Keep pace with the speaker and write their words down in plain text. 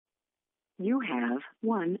You have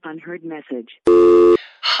one unheard message.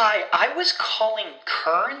 Hi, I was calling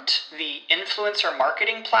Current, the influencer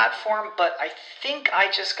marketing platform, but I think I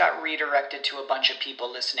just got redirected to a bunch of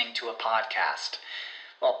people listening to a podcast.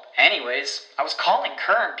 Well, anyways, I was calling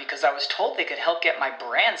Current because I was told they could help get my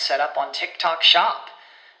brand set up on TikTok Shop,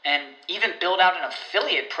 and even build out an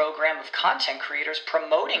affiliate program of content creators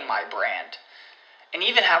promoting my brand, and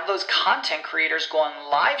even have those content creators go on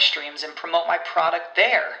live streams and promote my product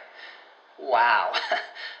there. Wow,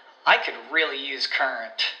 I could really use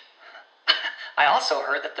Current. I also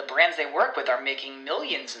heard that the brands they work with are making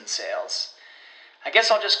millions in sales. I guess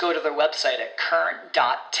I'll just go to their website at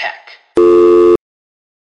current.tech.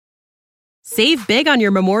 Save big on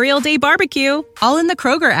your Memorial Day barbecue, all in the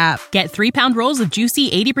Kroger app. Get 3-pound rolls of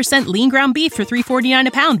juicy 80% lean ground beef for $3.49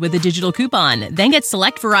 a pound with a digital coupon. Then get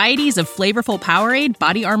select varieties of flavorful Powerade,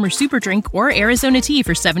 Body Armor Super Drink, or Arizona tea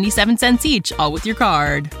for 77 cents each, all with your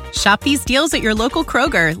card. Shop these deals at your local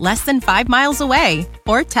Kroger, less than 5 miles away.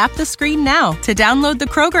 Or tap the screen now to download the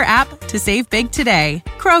Kroger app to save big today.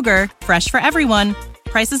 Kroger, fresh for everyone.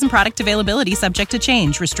 Prices and product availability subject to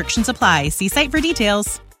change. Restrictions apply. See site for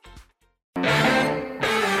details.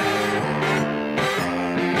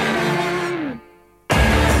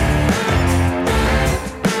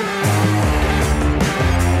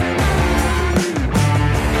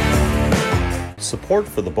 Support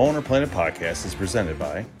for the Boner Planet podcast is presented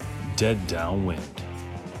by Dead Downwind,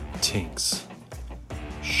 Tinks,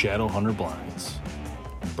 Shadowhunter Blinds,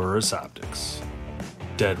 Burris Optics,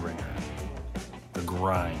 Dead Ringer, The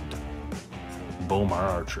Grind, Bomar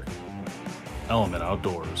Archery, Element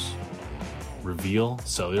Outdoors, Reveal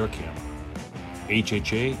Cellular Camera,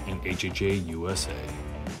 HHA and HHA USA,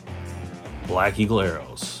 Black Eagle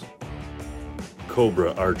Arrows,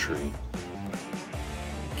 Cobra Archery,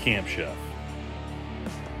 Camp Chef,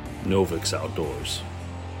 Novix Outdoors,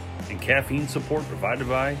 and caffeine support provided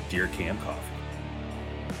by Deer Camp Coffee.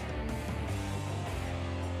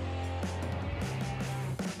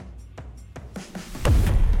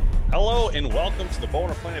 Hello and welcome to the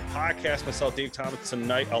Boner Planet podcast. Myself, Dave Thomas,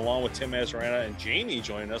 tonight, along with Tim Mazarana and Jamie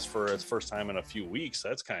joining us for its first time in a few weeks.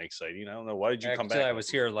 That's kind of exciting. I don't know. Why did you come back? I was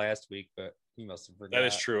here last week, but you must have forgot. That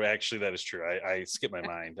is true. Actually, that is true. I skipped my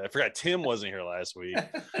mind. I forgot Tim wasn't here last week.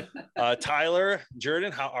 Tyler,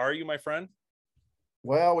 Jordan, how are you, my friend?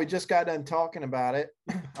 Well, we just got done talking about it.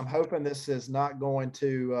 I'm hoping this is not going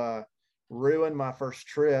to ruin my first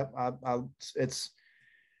trip.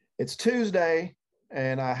 It's Tuesday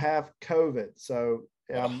and I have COVID, so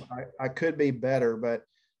I could be better, but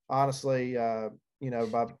honestly,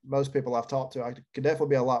 by most people I've talked to, I could definitely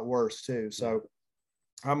be a lot worse too. So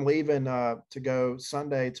I'm leaving to go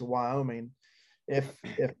Sunday to Wyoming if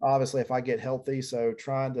obviously if I get healthy. So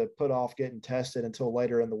trying to put off getting tested until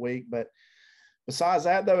later in the week. But besides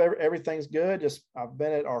that, though, everything's good. Just I've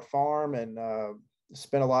been at our farm and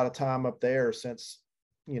spent a lot of time up there since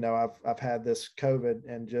I've had this COVID,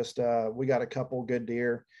 and just we got a couple good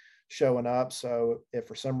deer showing up. So if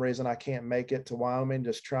for some reason I can't make it to Wyoming,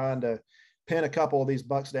 just trying to pin a couple of these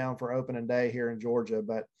bucks down for opening day here in Georgia.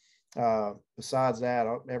 But besides that,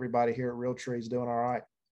 everybody here at Realtree is doing all right.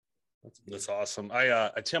 That's awesome.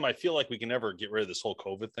 Tim, I feel like we can never get rid of this whole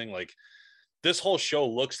COVID thing. Like, this whole show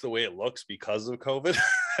looks the way it looks because of COVID.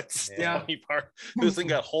 That's the funny part. This thing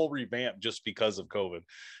got whole revamped just because of COVID.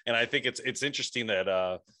 And I think it's interesting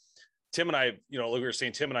that Tim and I, like we were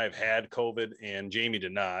saying, Tim and I have had COVID and Jamie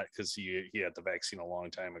did not, because he had the vaccine a long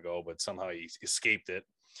time ago, but somehow he escaped it.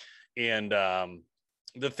 And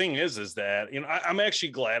the thing is that, I'm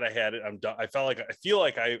actually glad I had it. I'm done. I feel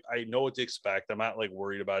like I know what to expect. I'm not like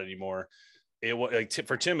worried about it anymore. It was like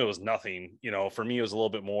for Tim, it was nothing. For me, it was a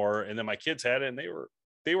little bit more. And then my kids had it, and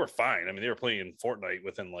they were fine. I mean, they were playing Fortnite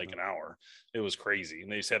within like an hour. It was crazy,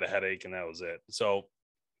 and they just had a headache, and that was it. So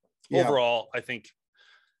overall, I think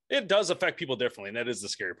it does affect people differently, and that is the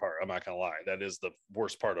scary part. I'm not gonna lie, that is the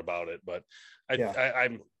worst part about it. But I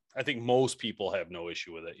think most people have no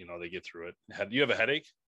issue with it. They get through it. Do you have a headache?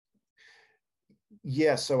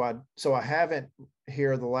 Yes. Yeah, so I haven't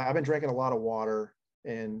here. I've been drinking a lot of water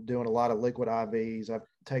and doing a lot of liquid IVs. I've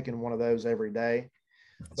taken one of those every day.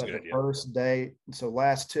 But the first day, so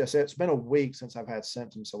it's been a week since I've had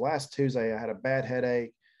symptoms. So last Tuesday, I had a bad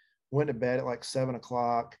headache, went to bed at like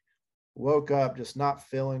 7:00, woke up just not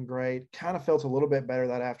feeling great, kind of felt a little bit better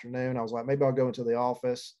that afternoon. I was like, maybe I'll go into the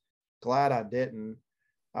office. Glad I didn't,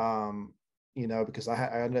 because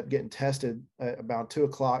I ended up getting tested at about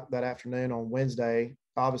 2:00 that afternoon on Wednesday,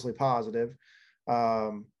 obviously positive.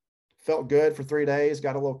 Felt good for 3 days,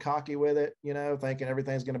 got a little cocky with it, thinking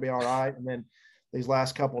everything's going to be all right. And then these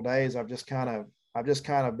last couple of days, I've just kind of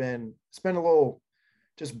been, it's been a little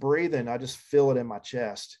just breathing, I just feel it in my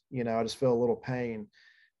chest. I just feel a little pain.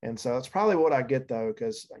 And so that's probably what I get though,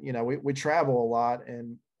 because, we travel a lot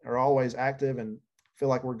and are always active and feel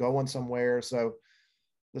like we're going somewhere. So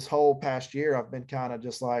this whole past year, I've been kind of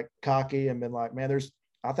just like cocky and been like, man,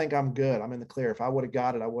 I think I'm good. I'm in the clear. If I would have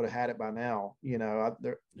got it, I would have had it by now.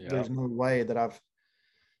 There's no way that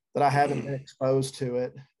I haven't been exposed to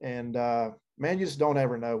it. And man, you just don't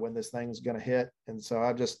ever know when this thing is going to hit. And so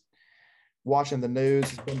I just watching the news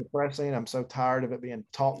has been depressing. I'm so tired of it being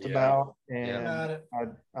talked about, and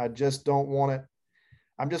I just don't want it.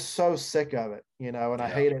 I'm just so sick of it, and I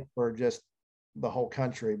hate it for just the whole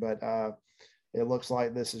country. But it looks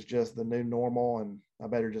like this is just the new normal, and I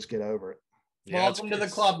better just get over it. Yeah, welcome to the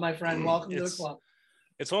club, my friend. Welcome to the club.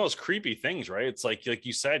 It's one of those creepy things, right? It's like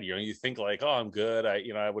you said, you think like, oh, I'm good.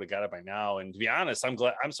 I would have got it by now. And to be honest,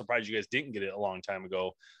 I'm surprised you guys didn't get it a long time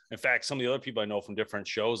ago. In fact, some of the other people I know from different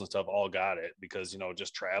shows and stuff all got it because,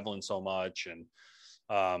 just traveling so much.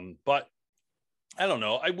 And, but I don't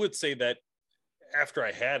know. I would say that after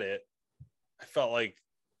I had it, I felt like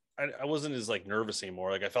I wasn't as like nervous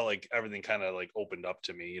anymore. Like I felt like everything kind of like opened up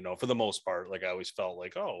to me, for the most part. Like I always felt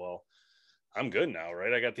like, oh, well, I'm good now,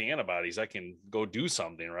 right? I got the antibodies. I can go do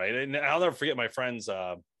something, right? And I'll never forget my friends,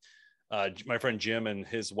 my friend Jim and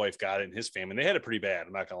his wife got it, and his family. They had it pretty bad.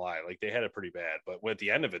 I'm not gonna lie, like they had it pretty bad. But at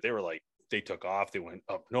the end of it, they were like, they took off. They went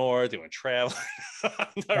up north. They went traveling. I'll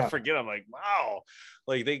never forget. I'm like, wow,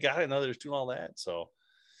 like they got it, and others doing all that. So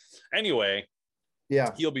anyway,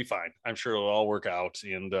 you'll be fine. I'm sure it'll all work out.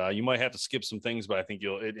 And you might have to skip some things, but I think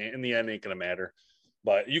in the end, it ain't gonna matter.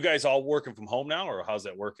 But you guys all working from home now, or how's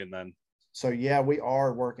that working then? So we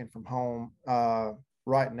are working from home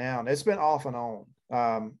right now, and it's been off and on.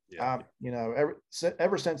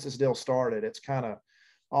 Ever since this deal started, it's kind of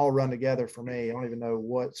all run together for me. I don't even know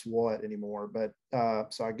what's what anymore. But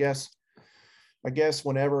so I guess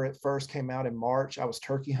whenever it first came out in March, I was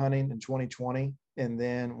turkey hunting in 2020, and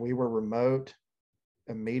then we were remote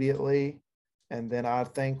immediately, and then I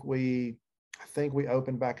think we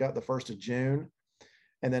opened back up the 1st of June.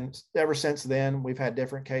 And then ever since then, we've had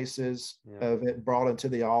different cases of it brought into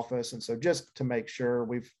the office. And so just to make sure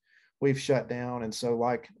we've shut down. And so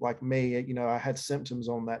like me, I had symptoms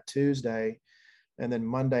on that Tuesday, and then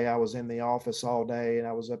Monday I was in the office all day, and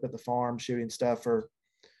I was up at the farm shooting stuff for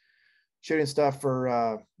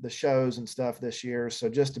the shows and stuff this year. So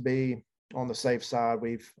just to be on the safe side,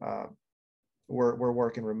 we're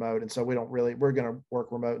working remote. And so we're going to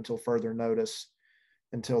work remote until further notice,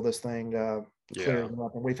 until this thing clears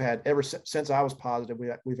up. And we've had ever since I was positive,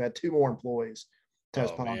 we've had 2 more employees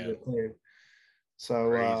test positive too.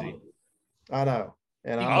 So I know.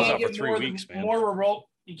 And I was out for 3 weeks, man. More remote.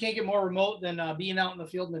 You can't get more remote than being out in the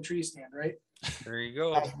field in the tree stand, right? There you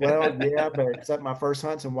go. Well, yeah, but except my first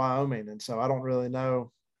hunt's in Wyoming, and so I don't really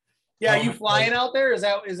know. Yeah, are you flying out there? Is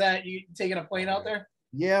that you taking a plane out there?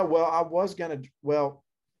 Yeah, well,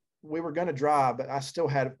 we were going to drive, but I still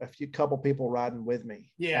had a couple people riding with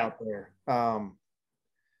me out there.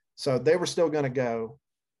 So they were still going to go.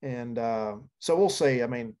 And so we'll see. I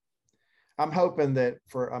mean, I'm hoping that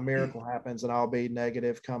for a miracle happens and I'll be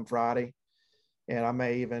negative come Friday. And I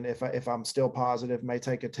may even, if I'm still positive, may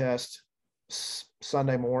take a test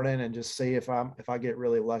Sunday morning and just see if I get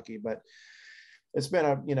really lucky. But it's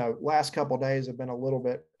been last couple of days have been a little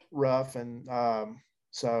bit rough. And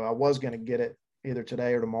so I was going to get it either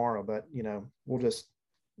today or tomorrow, but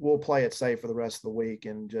we'll play it safe for the rest of the week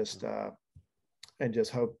and just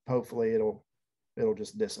hopefully it'll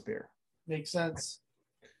just disappear. Makes sense.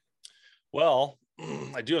 Well,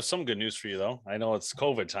 I do have some good news for you though. I know it's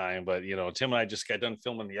COVID time, but Tim and I just got done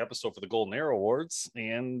filming the episode for the Golden Arrow Awards,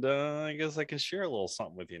 and I guess I can share a little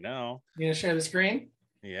something with you now. You gonna share the screen?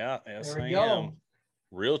 Yeah, yes, I am.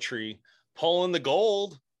 Realtree pulling the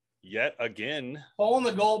gold yet again. Pulling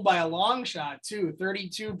the gold by a long shot too,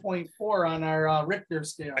 32.4 on our Richter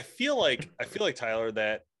scale. I feel like Tyler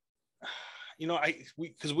that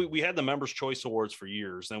we had the Members' Choice Awards for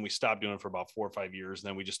years, then we stopped doing it for about 4 or 5 years, and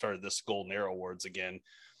then we just started this Golden Arrow Awards again.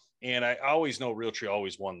 And I always know Realtree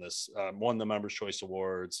always won the Members' Choice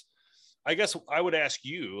Awards. I guess I would ask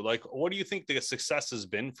you, like, what do you think the success has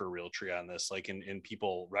been for Realtree on this, like in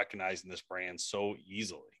people recognizing this brand so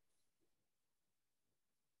easily?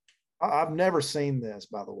 I've never seen this,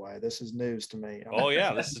 by the way. This is news to me. Oh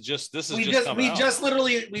yeah, this is just we just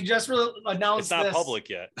announced. It's not this. Public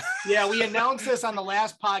yet. Yeah, we announced this on the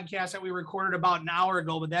last podcast that we recorded about an hour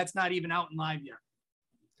ago, but that's not even out in live yet.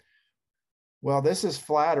 Well, this is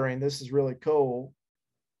flattering. This is really cool.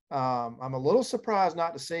 I'm a little surprised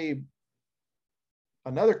not to see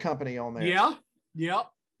another company on there. Yeah.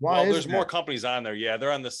 Well, there's more companies on there. Yeah,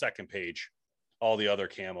 they're on the second page. all the other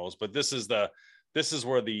camos, but this is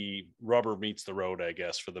where the rubber meets the road, I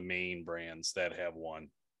guess, for the main brands that have won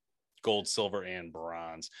gold, silver, and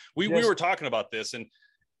bronze. We were talking about this, and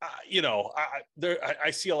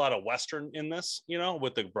I see a lot of Western in this,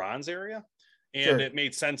 with the bronze area, and it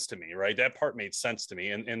made sense to me, right? That part made sense to me.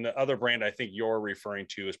 And the other brand I think you're referring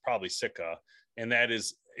to is probably Sitka, and that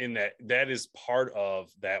is part of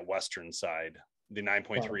that Western side, the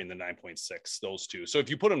 9.3 and the 9.6, those two. So if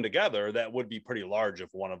you put them together, that would be pretty large if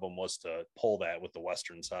one of them was to pull that with the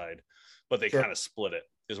Western side, but they kind of split it,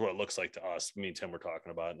 is what it looks like to us. Me and Tim were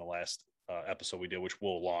talking about in the last episode we did, which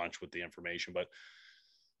we'll launch with the information. But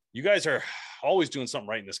you guys are always doing something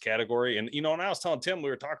right in this category. And, and I was telling Tim, we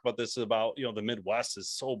were talking about this about, the Midwest is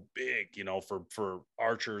so big, for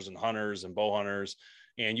archers and hunters and bow hunters.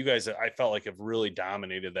 And you guys, I felt like have really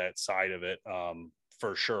dominated that side of it,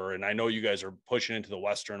 for sure. And I know you guys are pushing into the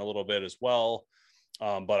Western a little bit as well.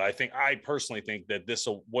 But I personally think that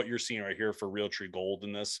what you're seeing right here for Realtree Gold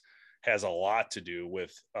in this has a lot to do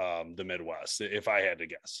with the Midwest, if I had to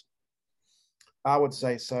guess. I would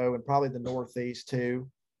say so. And probably the Northeast too.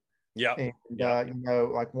 Yeah. And,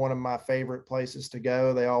 like one of my favorite places to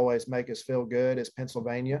go, they always make us feel good, is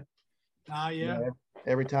Pennsylvania.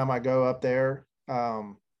 Every time I go up there,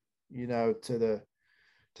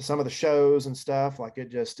 to some of the shows and stuff, like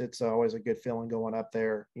it's always a good feeling going up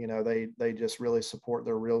there. They just really support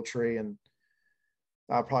their Realtree, and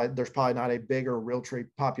there's probably not a bigger Realtree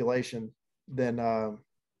population than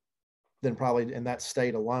probably in that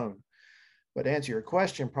state alone. But to answer your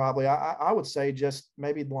question, probably I would say just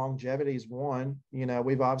maybe longevity is one.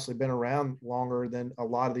 We've obviously been around longer than a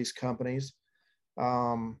lot of these companies.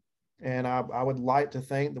 And I would like to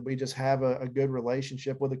think that we just have a good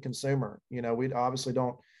relationship with the consumer. We obviously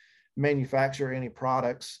don't manufacture any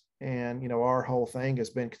products, and, our whole thing has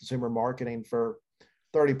been consumer marketing for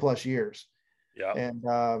 30 plus years. Yeah. And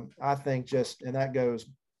I think that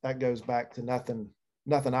goes back to nothing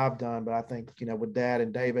I've done, but I think, with Dad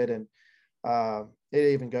and David, and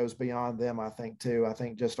it even goes beyond them, I think too. I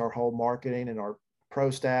think just our whole marketing and our pro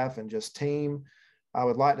staff and just team, I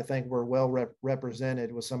would like to think we're well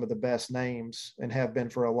represented with some of the best names, and have been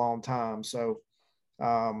for a long time. So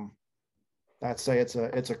I'd say it's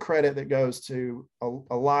a credit that goes to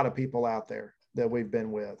a lot of people out there that we've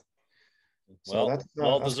been with. So that's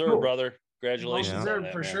well deserved, cool. Brother. Congratulations. Well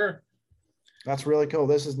deserved, for sure. That's really cool.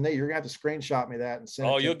 This is neat. You're gonna have to screenshot me that and send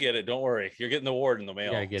it. You'll get it. Don't worry. You're getting the award in the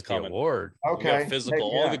mail. Yeah, get the award. Okay.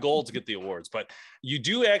 Physical. Only the golds get the awards, but you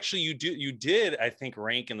did, I think,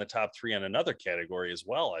 rank in the top 3 on another category as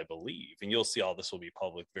well, I believe. And you'll see all this will be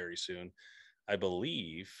public very soon, I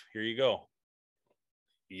believe. Here you go.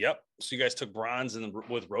 Yep. So you guys took bronze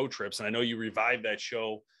with Road Trips, and I know you revived that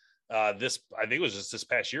show. I think it was just this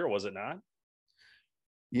past year, was it not?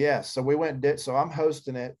 Yes. So we so I'm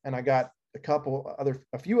hosting it, and I got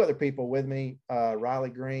a few other people with me. Riley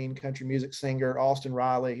Green, country music singer, Austin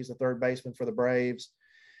Riley, he's the third baseman for the Braves.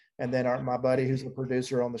 And then my buddy, who's the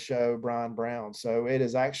producer on the show, Brian Brown. So it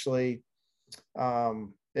is actually,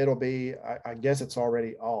 it'll be, I guess it's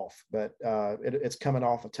already off, but it's coming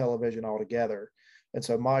off of television altogether. And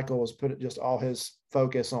so Michael has put just all his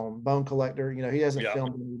focus on Bone Collector. He hasn't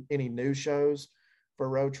filmed any new shows for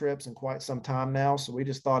Road Trips in quite some time now. So we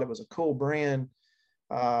just thought it was a cool brand.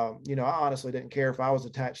 I honestly didn't care if I was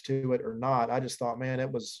attached to it or not. I just thought,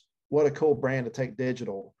 man, what a cool brand to take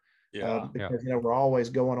digital. Because we're always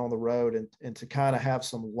going on the road, and to kind of have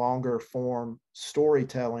some longer form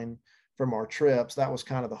storytelling from our trips, that was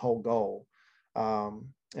kind of the whole goal.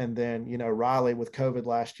 And then, Riley, with COVID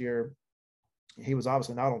last year, he was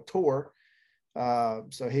obviously not on tour.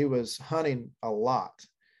 So he was hunting a lot,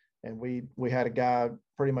 and we had a guy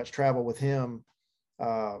pretty much travel with him,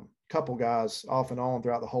 couple guys off and on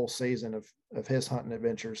throughout the whole season of his hunting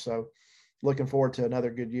adventures. So looking forward to another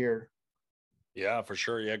good year. Yeah, for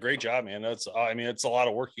sure. Yeah. Great job, man. It's a lot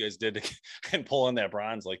of work you guys did and pull in that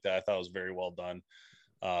bronze like that. I thought it was very well done.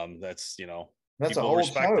 That's an old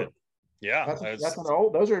show. It. Yeah. That's an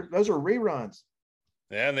old, those are reruns.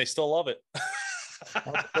 Yeah. And they still love it.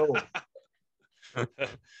 That's cool.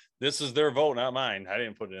 This is their vote, not mine. I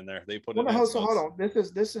didn't put it in there. They put it in. So hold on.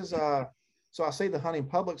 This is so I see the Hunting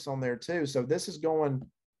Public's on there too. So this is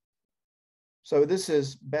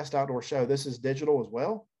Best Outdoor Show. This is digital as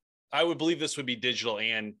well. I would believe this would be digital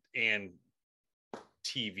and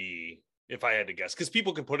TV, if I had to guess, because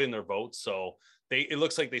people can put in their votes. So it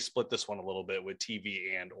looks like they split this one a little bit with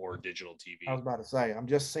TV and or digital TV. I was about to say, I'm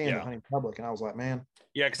just seeing the Hunting Public, and I was like, man.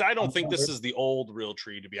 Yeah, because I don't think this is the old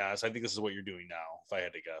Realtree, to be honest. I think this is what you're doing now, if I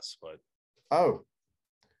had to guess. But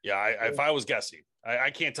yeah, if I was guessing,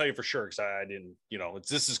 I can't tell you for sure because I didn't,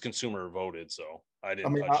 this is consumer voted, so I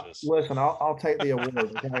didn't touch this. Listen, I'll take the award.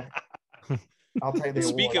 Okay? I'll take the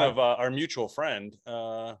Speaking award. of our mutual friend,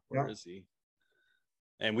 where is he?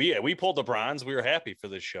 And we pulled the bronze. We were happy for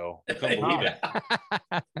this show. We couldn't believe it.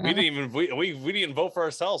 We didn't vote for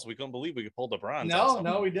ourselves. We couldn't believe we could pull the bronze.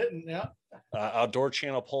 No, we didn't. Yeah. Outdoor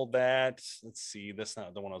Channel pulled that. Let's see. That's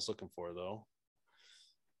not the one I was looking for though.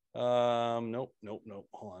 Nope.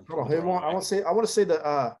 Hold on. I want to see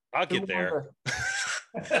the. I'll get there.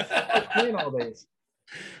 All these.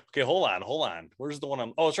 Okay, hold on. Where's the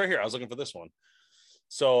one it's right here. I was looking for this one.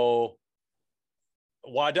 So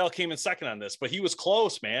Waddell came in second on this, but he was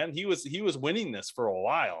close, man. He was winning this for a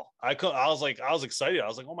while. I was excited. I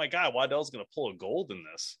was like, oh my God, Waddell's gonna pull a gold in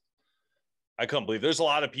this. I couldn't believe there's a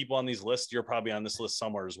lot of people on these lists. You're probably on this list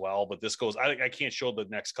somewhere as well, but this goes, I can't show the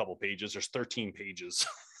next couple pages. There's 13 pages.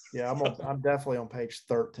 Yeah, I'm definitely on page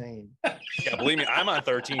 13. Yeah, believe me, I'm on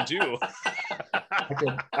 13 too.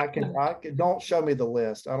 I can don't show me the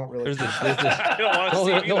list. I don't really. I don't want to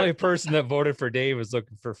see the only person that voted for Dave was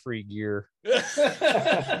looking for free gear. All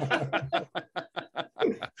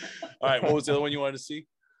right, what was the other one you wanted to see?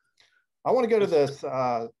 I want to go to this.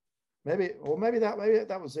 Maybe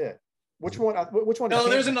that was it. Which one? No,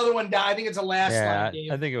 there's another one. I think it's the last slide.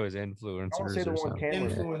 I think it was influencers. I want to see the one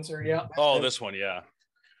influencer. Yeah. Oh, this one. Yeah.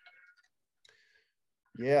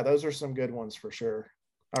 Yeah, those are some good ones for sure.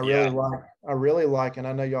 I really like, and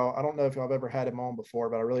I know y'all, I don't know if y'all have ever had him on before,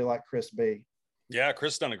 but I really like Chris B. Yeah,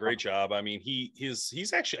 Chris done a great job. I mean,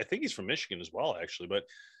 he's actually, I think he's from Michigan as well, actually, but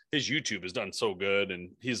his YouTube has done so good and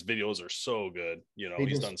his videos are so good.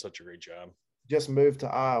 He's done such a great job. Just moved to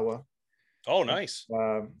Iowa. Oh, nice.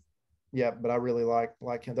 Yeah, but I really like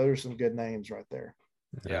him. Those are some good names right there.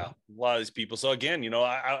 Yeah, a lot of these people. So again,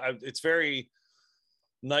 it's very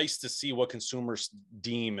nice to see what consumers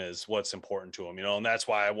deem as what's important to them, and that's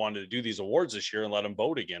why I wanted to do these awards this year and let them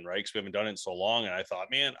vote again, right? Because we haven't done it in so long. And I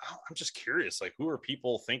thought, man, I'm just curious, like, who are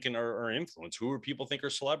people thinking are influenced? Who are people think are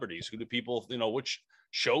celebrities? Who do people, which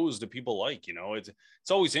shows do people like?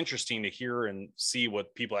 It's always interesting to hear and see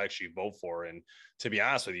what people actually vote for. And to be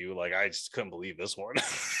honest with you, like, I just couldn't believe this one.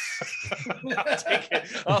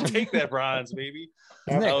 I'll take that bronze, baby.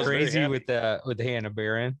 Isn't that crazy with Hannah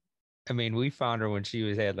Barron? I mean, we found her when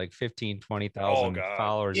she had like 20,000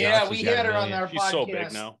 followers. Yeah, we had her on our podcast. She's so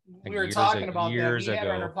big now. We were talking about that. We had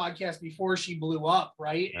her on our podcast before she blew up,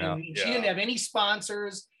 right? Yeah. And she didn't have any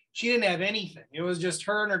sponsors. She didn't have anything. It was just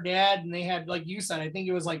her and her dad, and they had, like you said, I think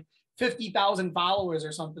it was like 50,000 followers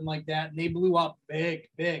or something like that, and they blew up big.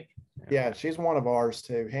 Yeah, she's one of ours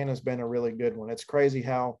too. Hannah's been a really good one. It's crazy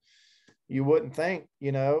how you wouldn't think,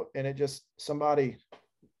 and it just somebody,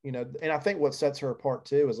 and I think what sets her apart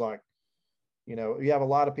too is like, you have a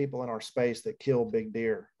lot of people in our space that kill big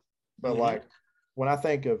deer, but like when I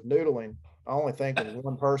think of noodling, I only think of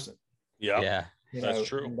one person. Yeah, that's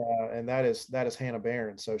true. And that is Hannah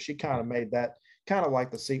Barron. So she kind of made that kind of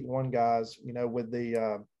like the Seat One guys, with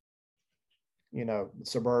the,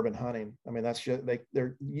 suburban hunting. I mean, that's just,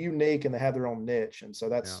 they're unique and they have their own niche. And so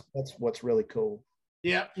that's what's really cool.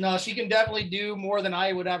 Yeah, no, she can definitely do more than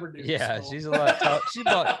I would ever do. Yeah, so. She's a lot tough. She's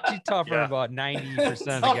tougher than about 90%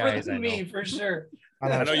 of the guys. Than me, for sure.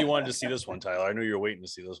 I know you wanted to see this one, Tyler. I know you were waiting to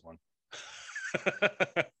see this one.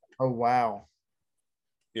 Oh, wow.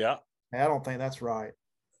 Yeah. I don't think that's right.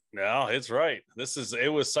 No, it's right.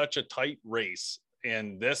 It was such a tight race.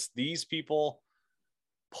 And these people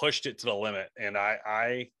pushed it to the limit. And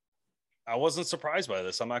I wasn't surprised by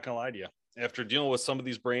this. I'm not going to lie to you. After dealing with some of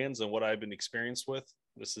these brands and what I've been experienced with,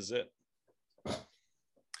 this is it.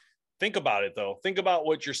 Think about it, though. Think about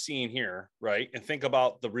what you're seeing here, right? And think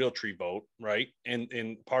about the Realtree vote, right?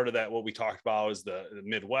 And part of that, what we talked about is the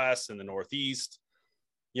Midwest and the Northeast,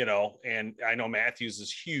 and I know Matthews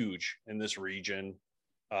is huge in this region.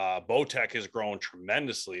 Bowtech has grown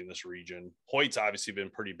tremendously in this region. Hoyt's obviously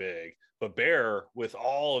been pretty big, but Bear, with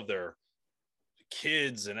all of their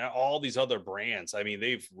kids and all these other brands, I mean,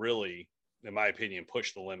 they've really, in my opinion,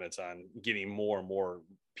 pushed the limits on getting more and more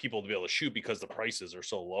people to be able to shoot because the prices are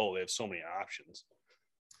so low. They have so many options.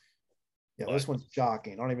 Yeah, this one's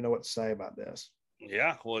shocking. I don't even know what to say about this.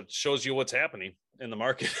 Yeah, well, it shows you what's happening in the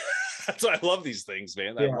market. That's why I love these things,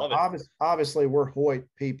 man. I love it. Obviously, we're Hoyt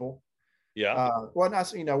people. Yeah.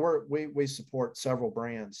 We support several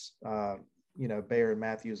brands. Bear and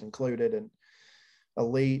Matthews included, and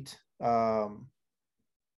Elite.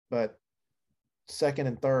 But second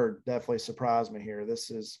and third definitely surprised me here. This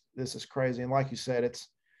is crazy, and like you said,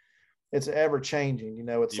 it's ever changing.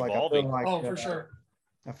 It's evolving. Like I feel like for sure.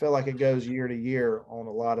 I feel like it goes year to year on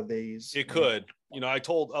a lot of these. It could. I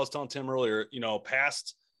was telling Tim earlier.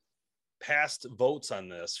 Past past votes on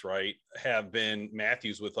this, right, have been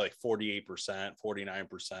Matthews with like 48%,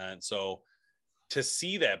 49%. So to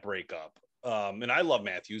see that breakup, and I love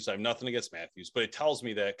Matthews, I have nothing against Matthews, but it tells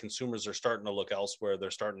me that consumers are starting to look elsewhere.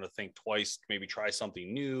 They're starting to think twice, maybe try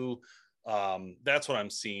something new. That's what I'm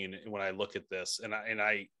seeing when I look at this. And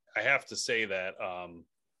I have to say that,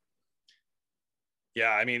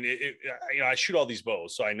 yeah, I mean, I shoot all these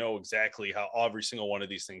bows, so I know exactly how every single one of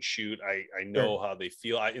these things shoot. I know how they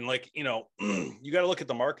feel. And like, you know, you got to look at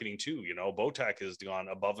the marketing too. You know, Bowtech has gone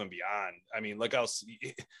above and beyond. I mean, like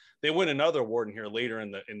they win another award in here later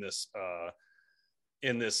in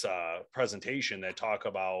this presentation that talk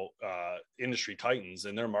about industry titans,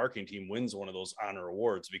 and their marketing team wins one of those honor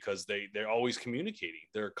awards because they're always communicating.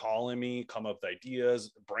 They're calling me, come up with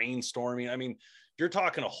ideas, brainstorming. I mean, you're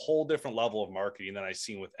talking a whole different level of marketing than I've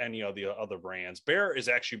seen with any of the other brands. Bear is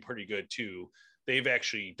actually pretty good too. They've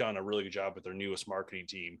actually done a really good job with their newest marketing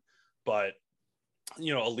team. But,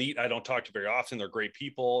 you know, Elite, I don't talk to very often. They're great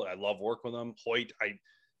people. I love working with them. Hoyt, I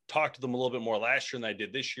talked to them a little bit more last year than I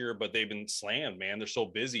did this year, but they've been slammed, man. They're so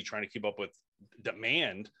busy trying to keep up with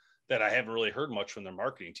demand that I haven't really heard much from their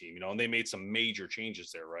marketing team, you know, and they made some major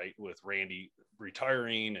changes there, right? With Randy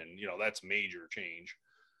retiring, and, you know, that's major change.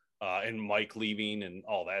 And Mike leaving and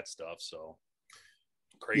all that stuff. So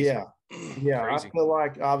crazy. Yeah. Crazy. I feel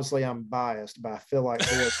like, obviously I'm biased, but I feel like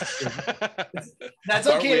that's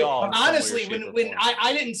okay. Honestly, when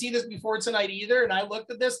I didn't see this before tonight either, and I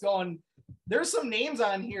looked at this going, there's some names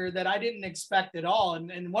on here that I didn't expect at all.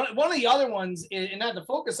 And one of the other ones, and not to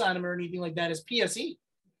focus on them or anything like that, is PSE.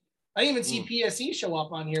 I didn't even see PSE show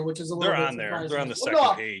up on here, which is a little bit surprising. They're on the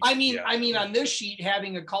second page. I mean, on this sheet,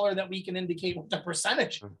 having a color that we can indicate what the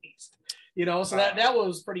percentage is, you know, so that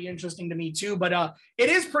was pretty interesting to me too. But it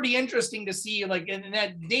is pretty interesting to see, like, and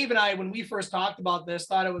that Dave and I, when we first talked about this,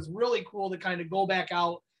 thought it was really cool to kind of go back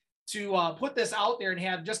out to put this out there and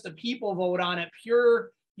have just the people vote on it,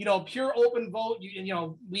 pure open vote. You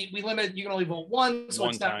know, we limit, you can only vote once, so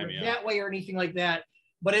it's not that way or anything like that.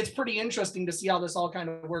 But it's pretty interesting to see how this all kind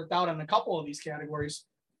of worked out in a couple of these categories.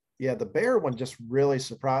 Yeah, the Bear one just really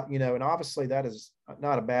surprised, you know, and obviously that is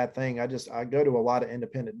not a bad thing. I go to a lot of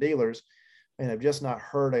independent dealers and have just not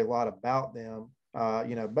heard a lot about them.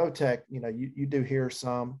 You know, Bowtech, you know, you do hear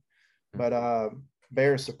some, but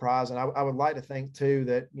Bear is surprising. I would like to think too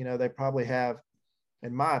that, you know, they probably have,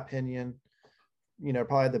 in my opinion, you know,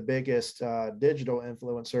 probably the biggest digital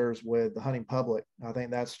influencers with the hunting public. I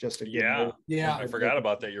think that's just a good move. Yeah. I forgot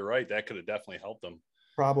about that. You're right. That could have definitely helped them.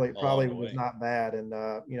 Probably was not bad. And,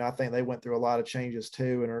 you know, I think they went through a lot of changes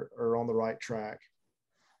too, and are on the right track.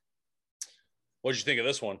 What did you think of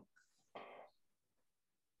this one?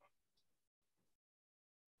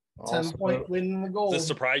 10-point win in the goal. Does this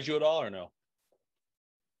surprise you at all or no?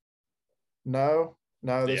 No,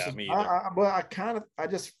 this yeah, is, me I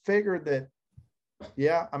just figured that.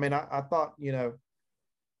 Yeah, I mean, I thought, you know,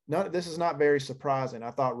 this is not very surprising.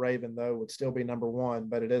 I thought Raven, though, would still be number one,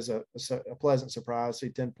 but it is a pleasant surprise. See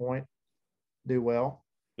 10-point do well.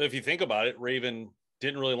 But if you think about it, Raven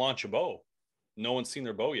didn't really launch a bow. No one's seen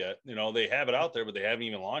their bow yet. You know, they have it out there, but they haven't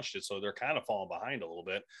even launched it. So they're kind of falling behind a little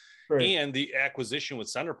bit. Right. And the acquisition with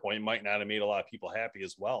Centerpoint might not have made a lot of people happy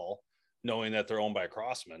as well, knowing that they're owned by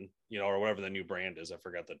Crossman, you know, or whatever the new brand is. I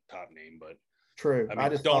forgot the top name, but true. I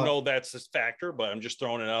just don't know that's a factor, but I'm just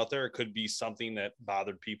throwing it out there. It could be something that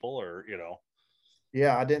bothered people, or, you know.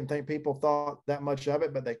 Yeah, I didn't think people thought that much of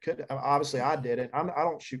it, but they could. Obviously, I didn't. I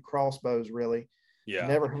don't shoot crossbows really. Yeah.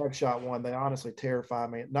 Never have shot one. They honestly terrify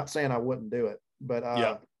me. Not saying I wouldn't do it, but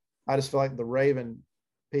I just feel like the Raven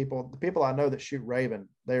people, the people I know that shoot Raven,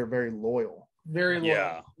 they are very loyal. Very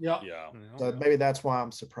loyal. Yeah. So maybe that's why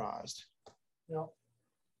I'm surprised. Yeah.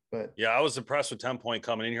 But yeah, I was impressed with 10-point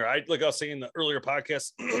coming in here. Like I was saying in the earlier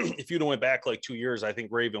podcast, if you'd have went back like 2 years, I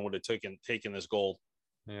think Raven would have taken this gold.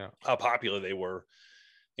 Yeah. How popular they were.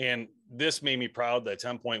 And this made me proud that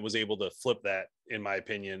 10-point was able to flip that, in my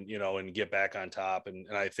opinion, you know, and get back on top. And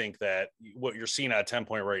I think that what you're seeing at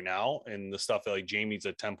 10-point right now, and the stuff that like Jamie's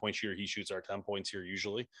a 10-point shooter, he shoots our 10 points here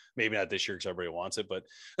usually, maybe not this year because everybody wants it, but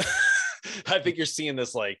I think you're seeing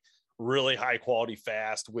this like really high quality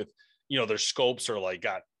fast with, you know, their scopes are like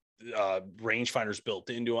got rangefinders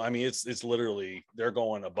built into them. I mean, it's literally, they're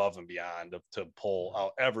going above and beyond to pull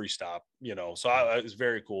out every stop, you know. So it's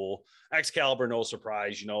very cool. Excalibur, no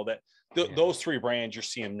surprise, you know, that those three brands you're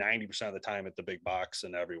seeing 90% of the time at the big box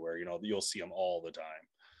and everywhere, you know, you'll see them all the time.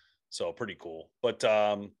 So pretty cool. But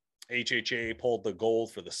HHA pulled the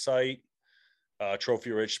gold for the site.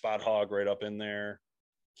 Trophy Ridge Spot Hog right up in there.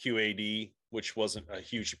 QAD, which wasn't a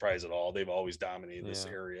huge surprise at all. They've always dominated this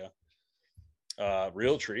area.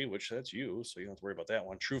 Realtree, which that's you, so you don't have to worry about that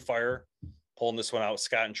one. True Fire pulling this one out.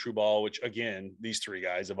 Scott and True Ball, which again, these three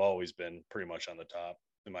guys have always been pretty much on the top,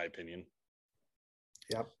 in my opinion.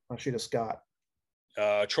 Yep, I'll shoot a Scott.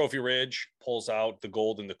 Trophy Ridge pulls out the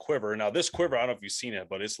gold in the quiver. Now this quiver, I don't know if you've seen it,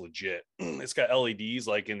 but it's legit. It's got LEDs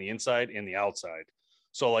like in the inside and the outside.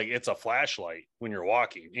 So like it's a flashlight when you're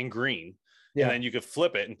walking in green. Yeah. And then you could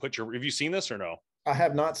flip it and put your, have you seen this or no? I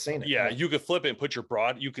have not seen it. Yeah. You could flip it and put your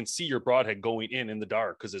broad, you can see your broadhead going in the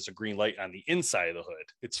dark because it's a green light on the inside of the hood.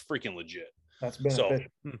 It's freaking legit. That's beneficial.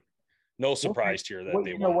 So no surprise here that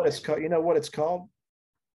they you know what it's called. You know what it's called?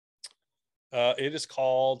 It is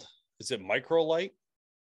called, is it Microlight?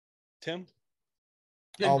 Tim?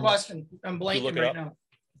 Good question. I'm blanking right now.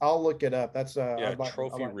 I'll look it up. That's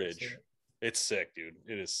Trophy Ridge. It's sick, dude.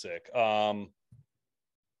 It is sick.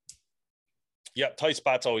 Yeah, Tight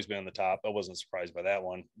Spot's always been on the top. I wasn't surprised by that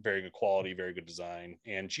one. Very good quality, very good design.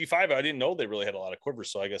 And G5, I didn't know they really had a lot of quivers,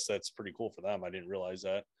 so I guess that's pretty cool for them. I didn't realize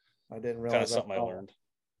that. I didn't realize kind of something I learned.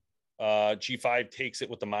 G5 takes it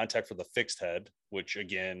with the Montec for the fixed head, which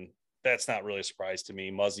again, that's not really a surprise to me.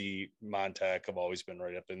 Muzzy, Montec have always been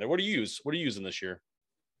right up in there. What do you use? What are you using this year?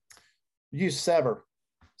 Use Sever.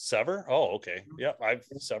 Sever? Oh, okay. Yeah,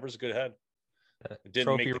 Sever's a good head. It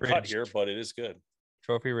didn't make the cut here, but it is good.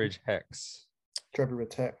 Trophy Ridge Hex. Trophy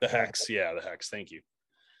Ridge Hex. The Hex, yeah, the Hex. Thank you.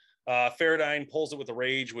 Faradyne pulls it with the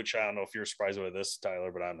Rage, which I don't know if you're surprised with this,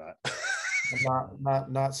 Tyler, but I'm not.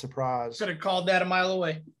 I'm not surprised. Could have called that a mile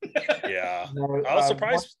away. Yeah, no, I was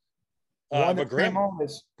surprised. But Grim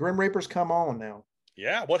Reapers come on now.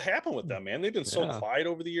 Yeah, what happened with them, man? They've been so quiet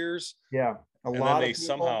over the years. Yeah, a lot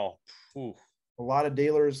of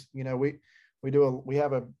dealers. You know, we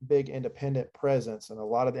have a big independent presence, and a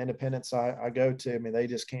lot of the independents I go to, I mean, they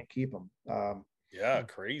just can't keep them. Yeah,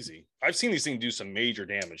 crazy. I've seen these things do some major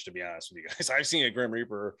damage, to be honest with you guys. I've seen a Grim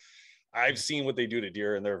Reaper. I've seen what they do to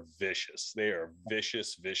deer, and they're vicious. They are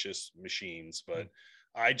vicious machines. But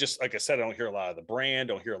I just, like I said, I don't hear a lot of the brand,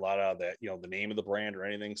 don't hear a lot of that, the name of the brand or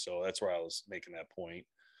anything. So that's where I was making that point.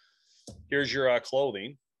 Here's your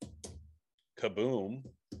clothing. Kaboom.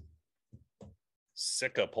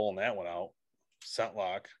 Sika pulling that one out.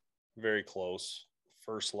 Scentlock, very close.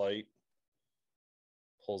 First Light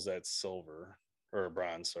pulls that silver or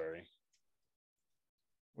bronze, sorry.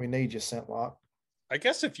 We need you, Scentlock. I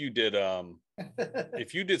guess if you did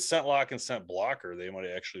Scentlock and Scent Blocker, they might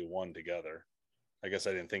have actually won together. I guess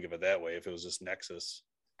I didn't think of it that way. If it was just Nexus,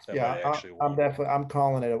 I'm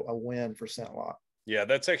calling it a win for Scentlock. Yeah,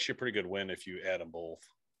 that's actually a pretty good win if you add them both.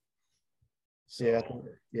 So.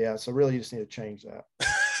 Yeah. So really, you just need to change that.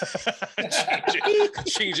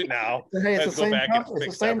 change it now. Hey, let's go back and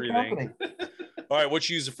fix everything. All right, what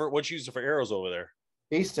you use for arrows over there?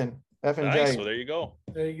 Easton F&J. Nice. So there you go.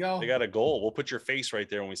 They got a goal. We'll put your face right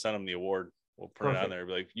there when we send them the award. We'll put it on there.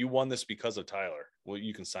 Be like, you won this because of Tyler. Well,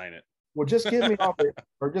 you can sign it. Well, just give me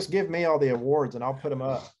all the awards, and I'll put them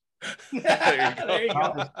up. There you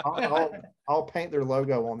go. I'll paint their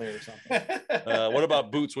logo on there or something. What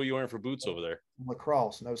about boots? What are you wearing for boots over there?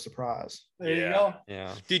 Lacrosse, no surprise. There you go.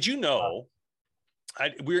 Yeah. Did you know?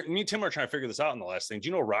 Me and Tim are trying to figure this out in the last thing. Do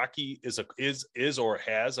you know Rocky is or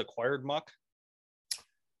has acquired Muck?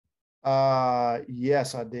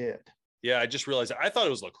 Yes, I did. Yeah, I just realized I thought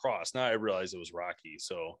it was Lacrosse. Now I realized it was Rocky.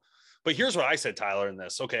 So, but here's what I said, Tyler, in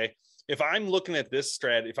this. Okay. If I'm looking at this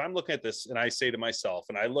if I'm looking at this and I say to myself,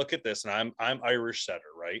 and I look at this and I'm Irish setter,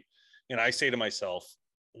 right? And I say to myself,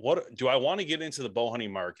 what do I want to get into the bow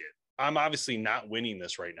hunting market? I'm obviously not winning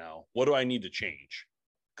this right now. What do I need to change?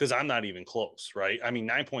 Because I'm not even close, right? I mean,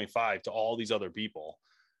 9.5 to all these other people.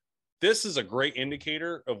 This is a great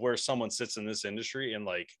indicator of where someone sits in this industry. And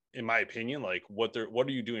like, in my opinion, like what are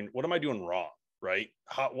you doing? What am I doing wrong? Right?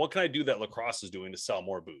 What can I do that Lacrosse is doing to sell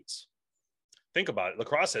more boots? Think about it.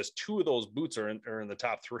 Lacrosse has 2 of those boots are in the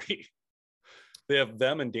top 3. They have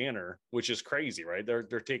them and Danner, which is crazy, right? They're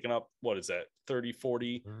taking up, what is that? 30,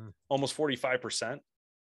 40, almost 45%.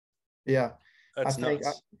 Yeah. That's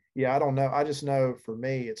nuts. I don't know. I just know for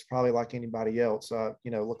me, it's probably like anybody else.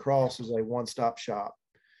 Lacrosse is a one-stop shop.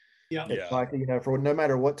 Yeah. It's like, for no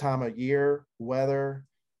matter what time of year, weather,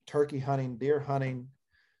 turkey hunting, deer hunting,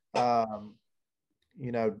 duck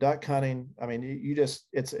hunting. I mean,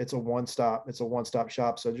 it's a one-stop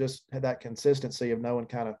shop. So just have that consistency of knowing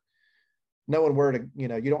where to, you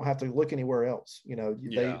don't have to look anywhere else.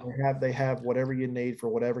 They have whatever you need for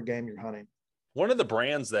whatever game you're hunting. One of the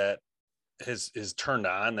brands that has turned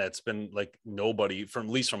on, that's been like nobody, at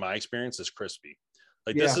least from my experience, is Crispy.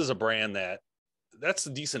 Like this is a brand that that's a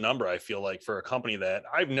decent number, I feel like, for a company that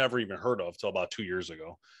I've never even heard of till about 2 years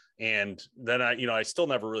ago. And then I still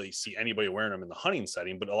never really see anybody wearing them in the hunting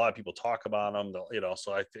setting, but a lot of people talk about them,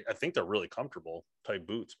 so I think they're really comfortable type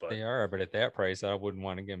boots. But they are, but at that price, I wouldn't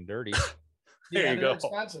want to get them dirty. There you go.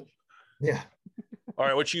 Expensive. Yeah. All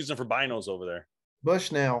right. What you using for binos over there?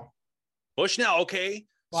 Bushnell. Okay.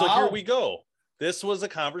 Wow. So here we go. This was a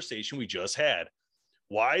conversation we just had.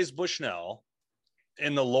 Why is Bushnell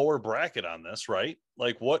in the lower bracket on this, right?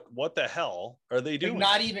 Like what the hell are they doing? They're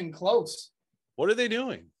not even close. What are they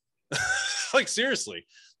doing? Like, seriously,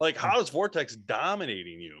 like, how is Vortex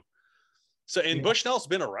dominating you? So, and Bushnell's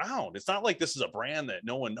been around. It's not like this is a brand that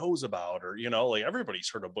no one knows about, or, like everybody's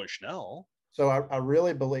heard of Bushnell. So I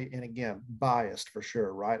really believe, and again, biased for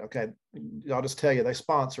sure, right? Okay. I'll just tell you, they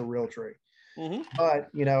sponsor Realtree. Mm-hmm. But,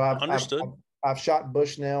 I've shot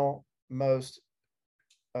Bushnell most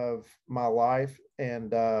of my life,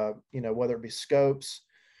 and, whether it be scopes,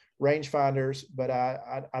 rangefinders, but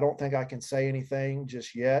I don't think I can say anything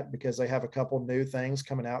just yet because they have a couple new things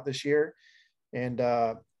coming out this year. And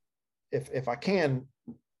if I can,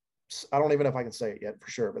 I don't even know if I can say it yet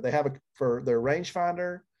for sure, but they have for their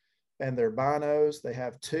rangefinder and their binos, they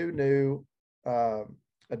have 2 new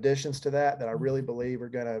additions to that I really believe are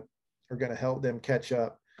gonna help them catch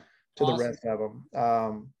up to the rest of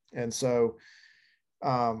them. And so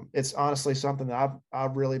it's honestly something that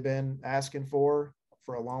I've really been asking for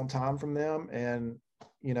a long time from them. And,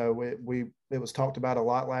 it was talked about a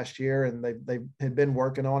lot last year, and they had been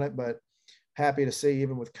working on it, but happy to see,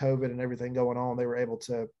 even with COVID and everything going on, they were able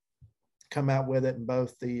to come out with it in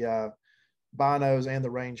both the binos and the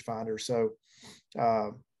rangefinder. So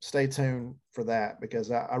stay tuned for that,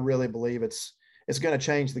 because I really believe it's going to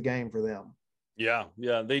change the game for them. Yeah.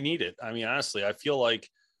 They need it. I mean, honestly, I feel like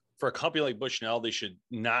for a company like Bushnell, they should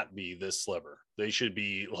not be this sliver. They should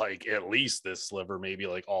be like at least this sliver, maybe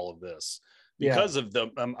like all of this, because of the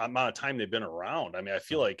amount of time they've been around. I mean, I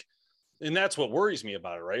feel like, and that's what worries me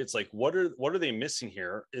about it, right? It's like, what are they missing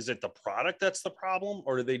here? Is it the product that's the problem,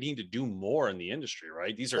 or do they need to do more in the industry,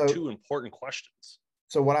 right? These are 2 important questions.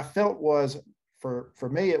 So what I felt was, for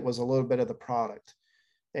me, it was a little bit of the product.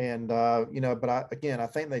 And, but I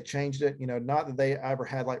think they changed it, not that they ever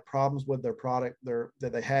had like problems with their product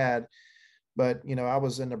that they had, but, I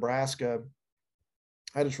was in Nebraska.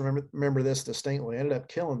 I just remember this distinctly. I ended up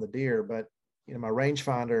killing the deer, but, my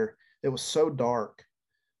rangefinder, it was so dark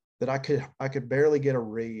that I could barely get a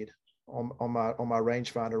read on my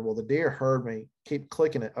rangefinder. Well, the deer heard me keep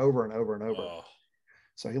clicking it over and over and over. Oh.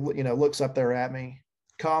 So he, looks up there at me,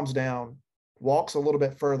 calms down, walks a little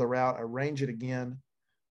bit further out. I range it again,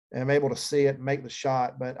 and I'm able to see it, make the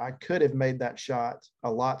shot, but I could have made that shot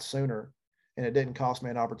a lot sooner, and it didn't cost me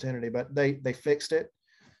an opportunity, but they fixed it.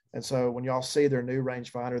 And so when y'all see their new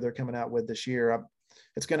rangefinder they're coming out with this year,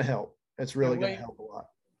 it's going to help. It's really going to help a lot.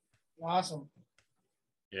 Awesome.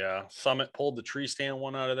 Yeah. Summit pulled the tree stand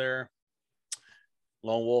one out of there.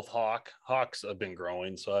 Lone Wolf Hawks have been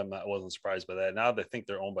growing, so I wasn't surprised by that. Now they think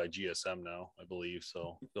they're owned by GSM now, I believe,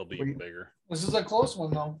 so they'll be even bigger. This is a close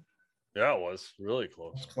one, though. Yeah, it was really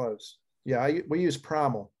close. It's close. Yeah, we use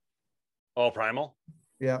Primal. Oh, Primal?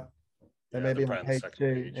 Yeah. They may be on page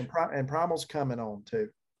 2. And Primal's coming on, too.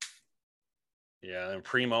 Yeah, and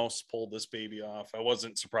Primos pulled this baby off. I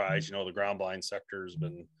wasn't surprised. The ground blind sector has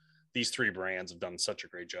been, these 3 brands have done such a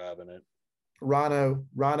great job in it.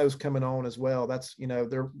 Rhino's coming on as well. That's,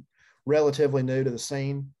 they're relatively new to the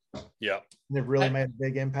scene. Yeah. They've really made a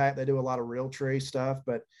big impact. They do a lot of Realtree stuff,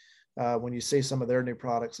 but when you see some of their new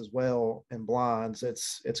products as well in blinds,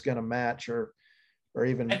 it's going to match or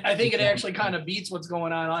even. I think it actually kind of beats what's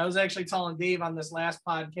going on. I was actually telling Dave on this last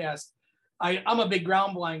podcast, I'm a big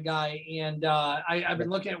ground blind guy, and I've been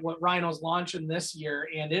looking at what Rhino's launching this year,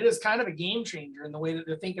 and it is kind of a game changer in the way that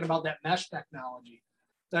they're thinking about that mesh technology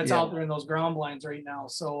that's out there in those ground blinds right now.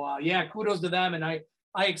 So kudos to them, and I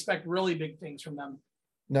expect really big things from them.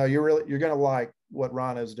 No, you're going to like what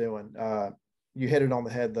Rhino's doing. You hit it on the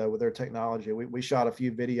head though with their technology. We shot a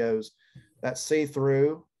few videos. That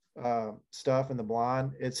see-through stuff in the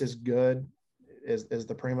blind, it's as good as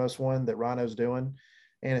the Primos one that Rhino's doing,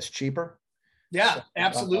 and it's cheaper. Yeah,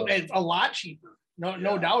 absolutely. It's a lot cheaper.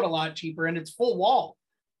 No doubt a lot cheaper. And it's full wall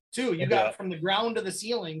too. You got from the ground to the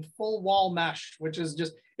ceiling, full wall mesh, which is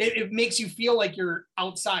just, it makes you feel like you're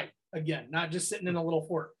outside again, not just sitting in a little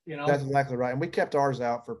fort, That's exactly right. And we kept ours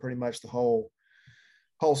out for pretty much the whole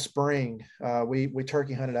spring. We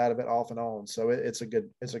turkey hunted out of it off and on. So it's a good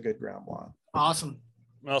ground blind. Awesome.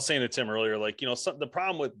 I was saying to Tim earlier, like, the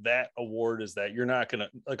problem with that award is that you're not going to,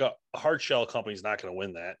 like, a hard shell company is not going to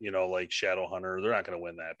win that, like Shadowhunter, they're not going to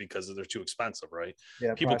win that because they're too expensive, right?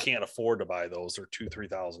 Yeah, people can't afford to buy those. They're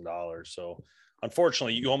 $2,000-$3,000. So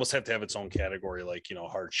unfortunately, you almost have to have its own category, like,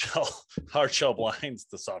 hard shell blinds,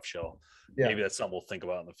 the soft shell. Yeah. Maybe that's something we'll think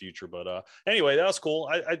about in the future. But anyway, that was cool.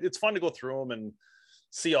 It's fun to go through them and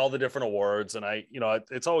see all the different awards. And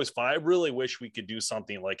it's always fun. I really wish we could do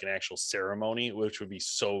something like an actual ceremony, which would be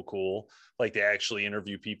so cool. Like they actually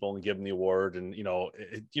interview people and give them the award. And,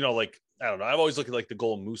 like, I don't know. I've always looked at like the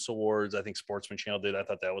Golden Moose Awards. I think Sportsman Channel did. I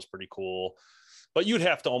thought that was pretty cool, but you'd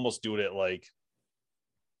have to almost do it at like,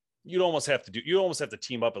 you almost have to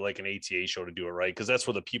team up at like an ATA show to do it, right? Because that's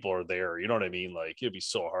where the people are there. You know what I mean? Like it'd be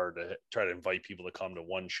so hard to try to invite people to come to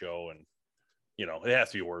one show, and it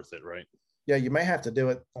has to be worth it, right? Yeah, you may have to do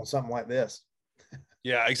it on something like this.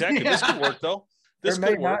 Yeah, exactly. This could work though.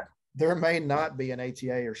 There may not be an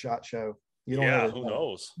ATA or SHOT Show. Who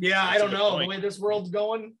knows? Yeah, I don't know. The way this world's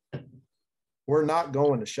going, we're not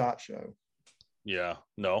going to SHOT Show. Yeah,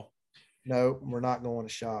 no, we're not going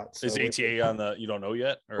to SHOT. So is ATA on the? You don't know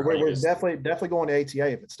yet? Or we're definitely going to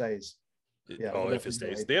ATA if it stays. Yeah. Oh, if it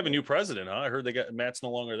stays, they have a new president, huh? I heard Matt's no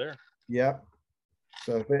longer there. Yep.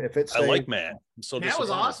 So if it stays, I like Matt. So Matt was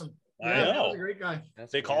awesome. I know. That was a great guy.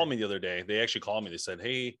 They called me the other day. They actually called me. They said,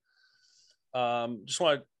 "Hey, just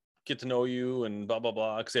want to get to know you and blah blah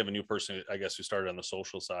blah," because they have a new person, I guess, who started on the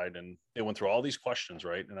social side, and they went through all these questions,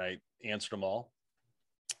 right? And I answered them all.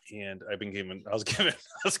 And I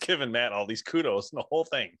was giving Matt all these kudos and the whole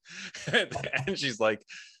thing. And she's like,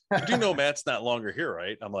 "You do know Matt's not longer here,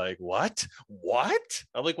 right?" I'm like, What?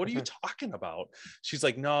 I'm like, "What are you talking about?" She's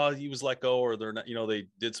like, "No, he was let go, or they're not, they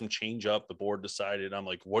did some change up. The board decided." I'm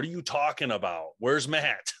like, "What are you talking about? Where's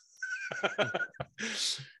Matt?" And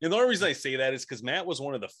the only reason I say that is because Matt was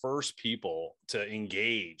one of the first people to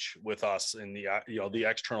engage with us in the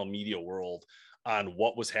external media world on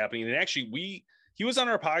what was happening. And actually, he was on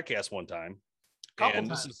our podcast one time.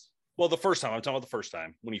 The first time. I'm talking about the first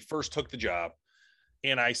time when he first took the job.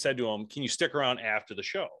 And I said to him, "Can you stick around after the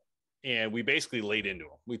show?" And we basically laid into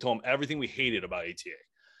him. We told him everything we hated about ATA.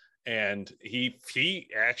 And he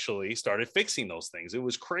actually started fixing those things. It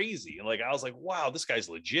was crazy. And like, I was like, wow, this guy's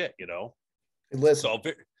legit, Listen. So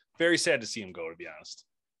very, very sad to see him go, to be honest.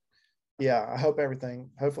 Yeah. I hope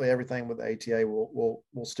hopefully everything with the ATA will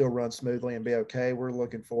still run smoothly and be okay. We're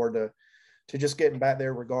looking forward to just getting back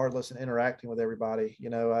there regardless and interacting with everybody.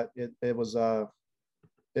 It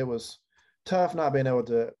was tough not being able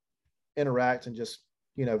to interact and just,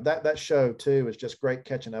 that show too is just great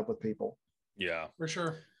catching up with people. Yeah, for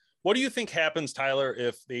sure. What do you think happens, Tyler,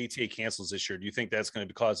 if the ATA cancels this year? Do you think that's going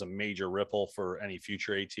to cause a major ripple for any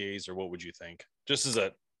future ATAs, or what would you think? Just as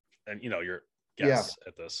your guess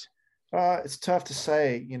at this. It's tough to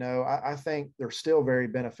say. I think they're still very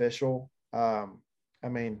beneficial. I'm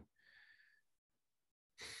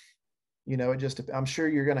sure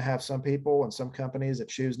you're going to have some people and some companies that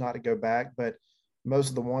choose not to go back, but most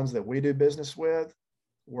of the ones that we do business with,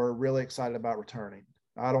 we're really excited about returning.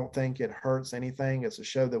 I don't think it hurts anything. It's a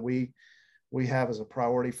show that we have as a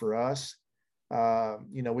priority for us.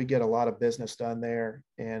 We get a lot of business done there,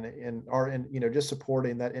 and just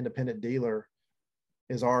supporting that independent dealer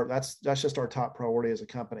is that's just our top priority as a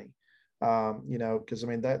company. Because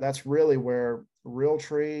that's really where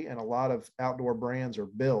Realtree and a lot of outdoor brands are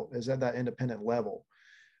built, is at that independent level.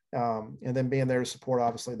 And then being there to support,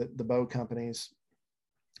 obviously, the bow companies,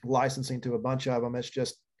 licensing to a bunch of them.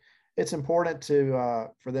 It's important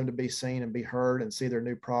for them to be seen and be heard and see their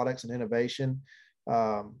new products and innovation.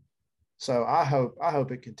 So I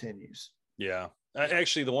hope it continues. Yeah.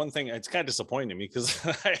 Actually, the one thing, it's kind of disappointing to me because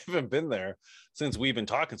I haven't been there since we've been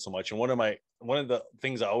talking so much. And one of the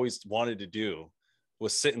things I always wanted to do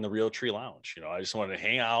was sit in the Realtree Lounge. I just wanted to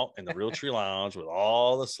hang out in the Realtree Lounge with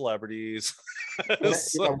all the celebrities.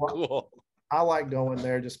 It's so cool. I like going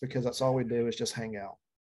there just because that's all we do is just hang out.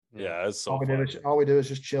 Yeah, it's so all we do is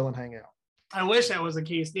just chill and hang out. I wish that was the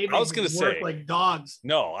case. I was going to say, like dogs.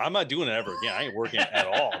 No, I'm not doing it ever again. I ain't working at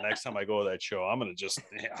all. Next time I go to that show, I'm going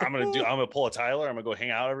to pull a Tyler. I'm going to go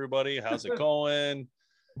hang out with everybody. How's it going?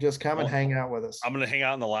 Just come and hang out with us. I'm going to hang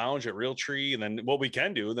out in the lounge at Realtree. And then what we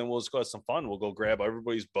can do, then we'll just go have some fun. We'll go grab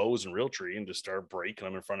everybody's bows in Realtree and just start breaking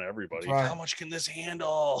them in front of everybody. Right. How much can this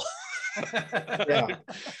handle? Yeah,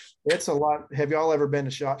 it's a lot. Have y'all ever been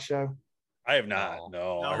to SHOT Show? I have not.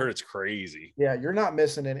 No, I heard it's crazy. Yeah, you're not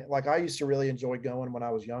missing any. Like, I used to really enjoy going when I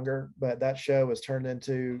was younger, but that show has turned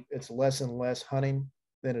into, it's less and less hunting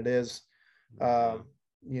than it is.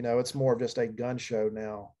 It's more of just a gun show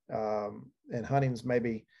now. And hunting's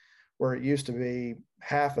maybe where it used to be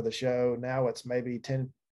half of the show. Now it's maybe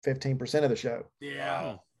 10-15% of the show.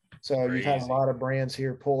 Yeah. So you've had a lot of brands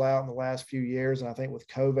here pull out in the last few years. And I think with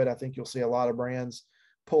COVID, I think you'll see a lot of brands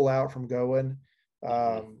pull out from going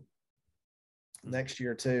next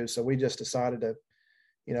year too. So we just decided to,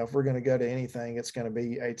 if we're going to go to anything, it's going to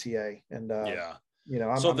be ATA. And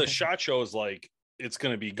the SHOT Show is like, it's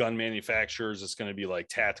going to be gun manufacturers. It's going to be like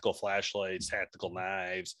tactical flashlights, tactical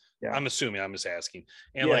knives. Yeah. I'm assuming, I'm just asking.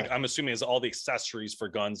 And I'm assuming it's all the accessories for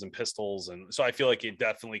guns and pistols. And so I feel like it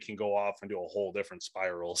definitely can go off and do a whole different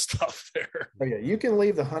spiral stuff there. Oh yeah. You can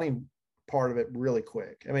leave the hunting part of it really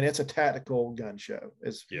quick. I mean, it's a tactical gun show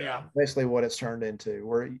is basically what it's turned into,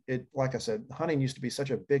 where it, like I said, hunting used to be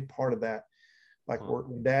such a big part of that. Like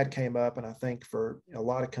when Dad came up, and I think for a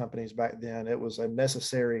lot of companies back then, it was a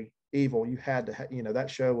necessary evil. You had to, that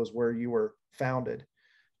show was where you were founded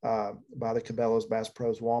by the Cabela's, Bass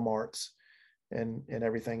Pros, Walmarts, and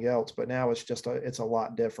everything else. But now it's just it's a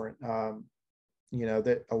lot different.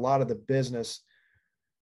 That a lot of the business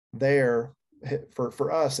there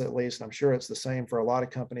for us, at least, I'm sure it's the same for a lot of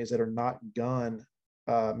companies that are not gun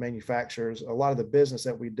manufacturers. A lot of the business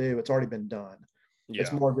that we do, it's already been done. Yeah.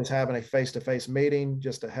 It's more of just having a face-to-face meeting,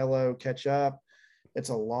 just a hello, catch up. It's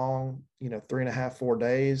a long, 3.5, 4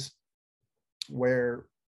 days where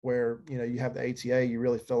you have the ATA, you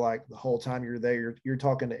really feel like the whole time you're there, you're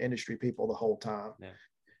talking to industry people the whole time. Yeah.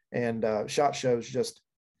 And SHOT Shows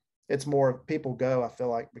it's more people go, I feel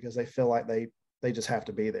like, because they feel like they just have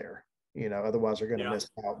to be there, otherwise they're going to miss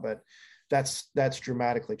out. But that's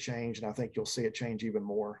dramatically changed, and I think you'll see it change even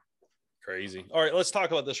more. Crazy. All right, let's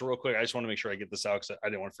talk about this real quick. I just want to make sure I get this out because I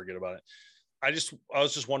didn't want to forget about it. I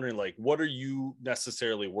was just wondering, like, what are you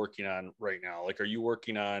necessarily working on right now? Like, are you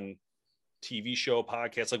working on TV show,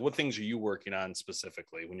 podcasts? Like, what things are you working on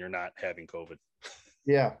specifically when you're not having COVID?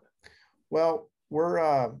 Yeah. Well,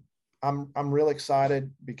 I'm really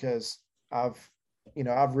excited because I've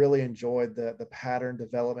really enjoyed the pattern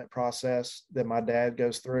development process that my dad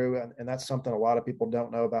goes through. And that's something a lot of people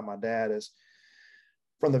don't know about my dad is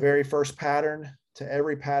from the very first pattern to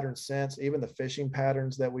every pattern since, even the fishing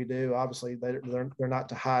patterns that we do, obviously they're not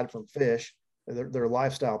to hide from fish. They're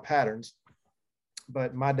lifestyle patterns,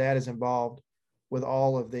 but my dad is involved with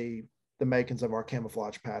all of the makings of our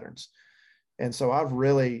camouflage patterns. And so I've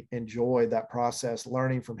really enjoyed that process,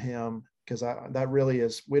 learning from him, because that really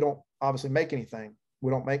is, we don't obviously make anything.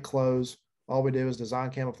 We don't make clothes. All we do is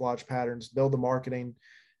design camouflage patterns, build the marketing.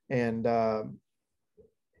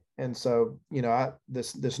 And so,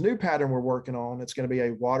 this new pattern we're working on, it's going to be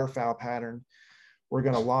a waterfowl pattern. We're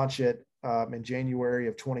going to launch it in January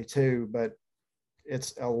of 22, but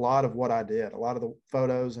it's a lot of what I did, a lot of the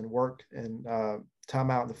photos and work and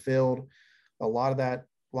time out in the field. A lot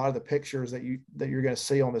of the pictures that you're going to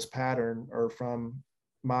see on this pattern are from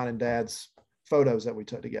mine and Dad's photos that we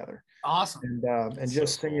took together. Awesome. And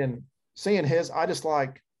just seeing I just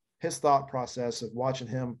like his thought process of watching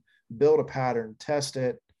him build a pattern, test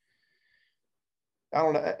it. I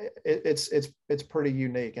don't know. It's pretty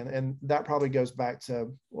unique. And that probably goes back to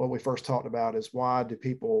what we first talked about is why do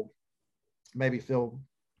people maybe feel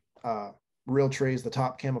Realtree is the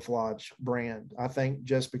top camouflage brand? I think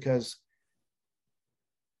just because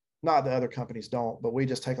not the other companies don't, but we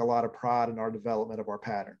just take a lot of pride in our development of our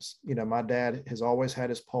patterns. My dad has always had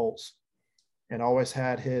his pulse and always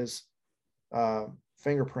had his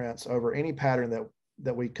fingerprints over any pattern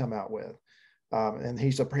that we come out with. And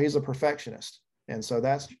he's a perfectionist. And so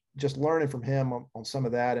that's just learning from him on some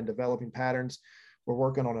of that and developing patterns. We're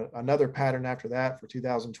working on another pattern after that for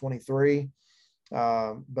 2023.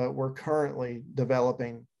 But we're currently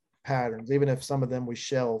developing patterns, even if some of them we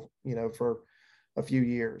shelve, for a few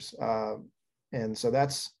years. And so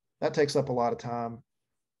that takes up a lot of time.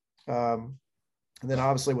 And then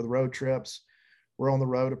obviously with road trips, we're on the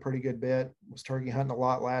road a pretty good bit. Was turkey hunting a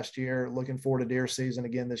lot last year, looking forward to deer season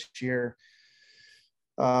again this year.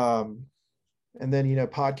 And then,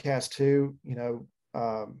 podcast too,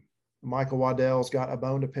 Michael Waddell's got a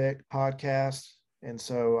Bone to Pick podcast. And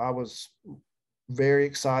so I was very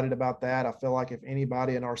excited about that. I feel like if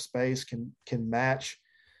anybody in our space can match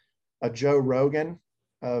a Joe Rogan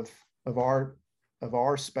of our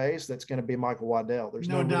space, that's going to be Michael Waddell. There's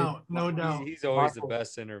no doubt. He's always the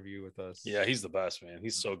best interview with us. Yeah, he's the best, man.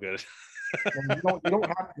 He's so good. you don't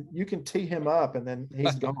have to, you can tee him up and then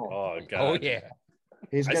he's gone. Oh God. Oh yeah.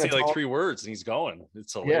 I say like 3 words and he's going.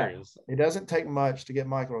 It's hilarious. Yeah, it doesn't take much to get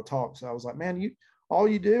Michael to talk. So I was like, man, all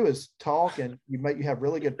you do is talk and you have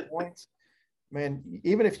really good points. Man,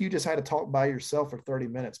 even if you just had to talk by yourself for 30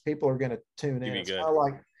 minutes, people are going to tune in.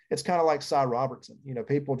 It's kind of like Cy Robertson.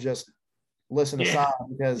 People just listen to Cy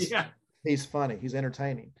because he's funny, he's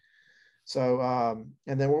entertaining. So,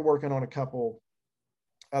 and then we're working on a couple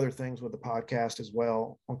other things with the podcast as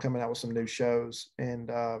well. I'm coming out with some new shows. And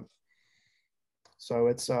so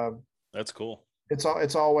it's, that's cool.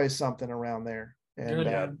 It's always something around there. And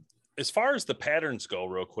yeah. As far as the patterns go,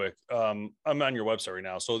 real quick, I'm on your website right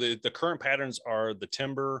now. So the current patterns are the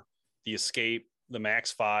Timber, the Escape, the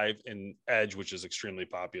Max 5, and Edge, which is extremely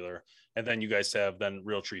popular. And then you guys have then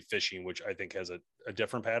Realtree Fishing, which I think has a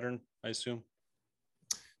different pattern, I assume.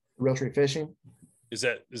 Realtree Fishing? Is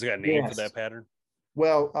it got a name for that pattern?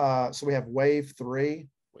 Well, so we have Wave 3.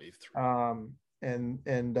 Wave 3. And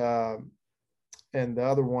the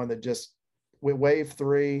other one that just Wave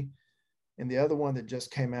 3, and the other one that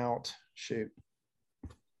just came out,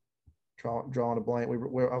 drawing a blank.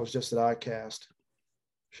 I was just at ICAST.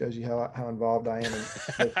 Shows you how involved I am.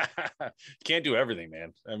 You can't do everything,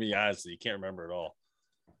 man. I mean, honestly, you can't remember it all.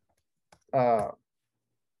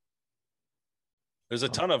 There's a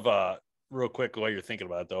ton of real quick while you're thinking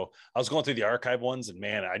about it, though. I was going through the archive ones, and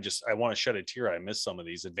man, I want to shed a tear. I missed some of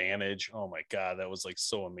these. Advantage, oh my god, that was like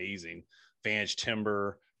so amazing. Advantage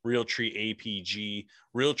Timber, Realtree APG,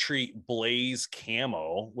 Realtree Blaze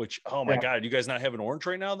Camo, which oh my god, you guys not have an orange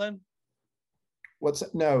right now? Then what's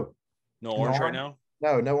that? No orange right now.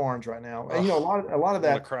 No orange right now. And, a lot of that. I want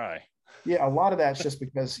to cry. Yeah, a lot of that's just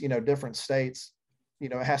because different states,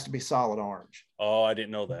 it has to be solid orange. Oh, I didn't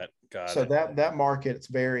know that. So that market, it's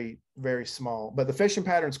very, very small. But the fishing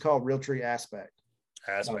pattern is called Realtree Aspect.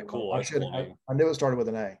 Aspect, cool. I knew it started with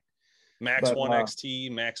an A. Max 1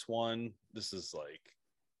 XT, Max 1. This is like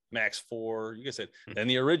Max 4. You guys said. Then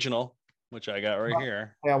the original, which I got right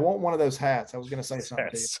here. Yeah, I want one of those hats. I was going to say something.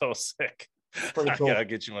 That's so sick. Pretty cool. I gotta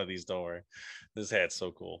get you one of these. Don't worry. This hat's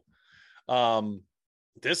so cool.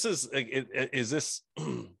 This is this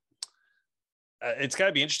it's got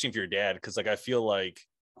to be interesting for your dad, because like I feel like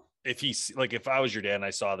if I was your dad and I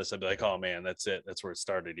saw this, I'd be like, oh man, that's it, that's where it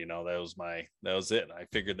started. That was it. I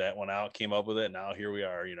figured that one out, came up with it. Now here we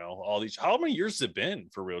are. All these. How many years has it been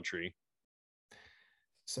for Realtree?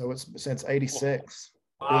 So it's since '86.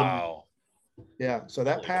 Wow. Yeah. So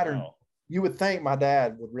that pattern. Wow. You would think my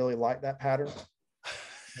dad would really like that pattern,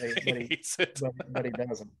 but he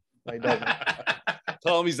doesn't. He doesn't.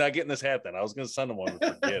 Tell him he's not getting this hat then. I was going to send him one.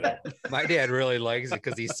 Forget it. My dad really likes it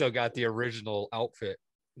because he's still got the original outfit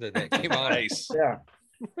that came out. Nice. Yeah.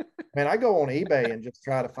 Man, I go on eBay and just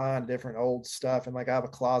try to find different old stuff. And like I have a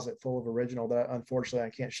closet full of original that unfortunately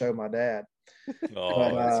I can't show my dad. Oh,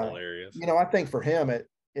 but, that's hilarious. I think for him,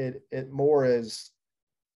 it more is,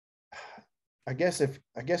 I guess if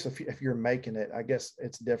you're making it, I guess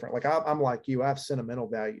it's different. Like I'm like you, I have sentimental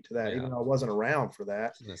value to that, even though I wasn't around for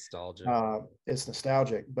that. It's nostalgic. It's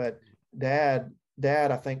nostalgic, but dad,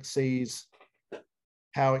 I think sees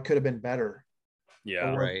how it could have been better.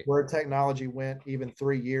 Yeah, where technology went even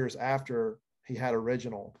 3 years after he had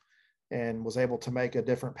original and was able to make a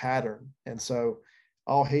different pattern. And so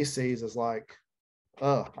all he sees is like,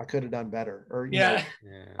 oh, I could have done better. Or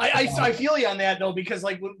I feel you on that though, because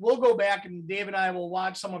like we'll go back and Dave and I will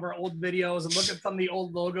watch some of our old videos and look at some of the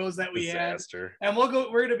old logos that we had, and we're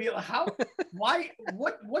gonna be like,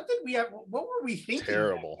 what did we have? What were we thinking?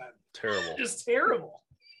 Terrible. Just terrible.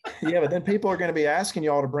 Yeah, but then people are going to be asking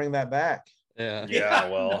y'all to bring that back. Yeah.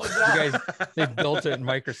 Well, you guys, they built it in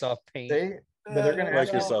Microsoft Paint. But they're going to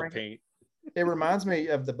Microsoft Paint. It reminds me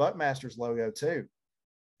of the Buckmasters logo too.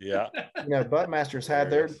 Yeah. Buckmasters had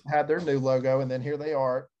their new logo, and then here they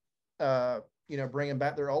are, bringing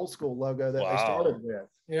back their old school logo that they started with.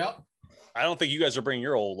 Yeah. I don't think you guys are bringing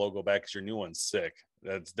your old logo back because your new one's sick.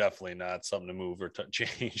 That's definitely not something to move or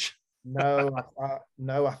change. No, I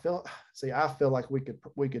feel like we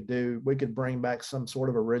could bring back some sort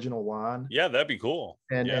of original line. Yeah, that'd be cool.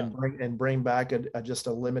 And bring back just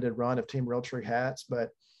a limited run of Team Realtree hats. But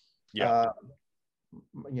that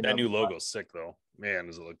new logo's sick though. Man,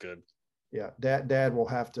 does it look good? Yeah, Dad will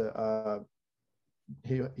have to.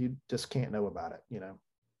 He just can't know about it.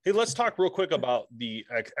 Hey, let's talk real quick about the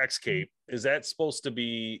X-Cape. Is that supposed to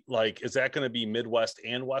be is that going to be Midwest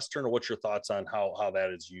and Western, or what's your thoughts on how that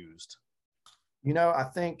is used? I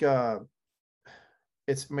think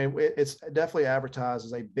it's definitely advertised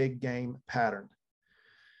as a big game pattern,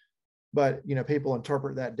 but people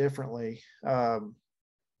interpret that differently.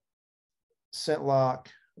 Scentlock,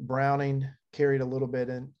 Browning carried a little bit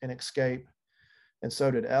in Escape, and so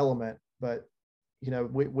did Element, but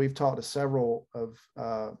we've talked to several of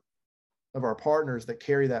our partners that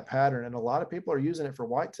carry that pattern, and a lot of people are using it for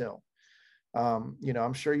whitetail.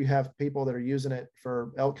 I'm sure you have people that are using it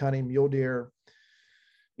for elk hunting, mule deer,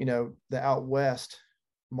 the out west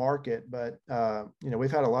market, but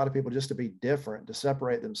we've had a lot of people just to be different, to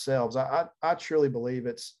separate themselves. I truly believe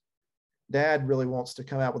it's Dad really wants to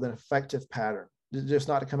come out with an effective pattern, just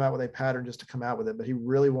not to come out with a pattern just to come out with it, but he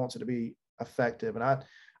really wants it to be effective. And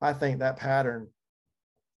I think that pattern,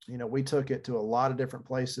 you know, we took it to a lot of different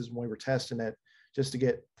places when we were testing it just to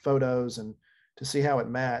get photos and to see how it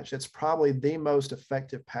matched. It's probably the most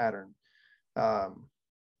effective pattern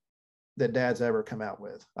that Dad's ever come out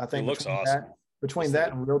with. I think it looks awesome. Between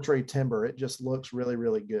that and Realtree timber, it just looks really,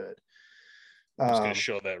 really good. I'm just gonna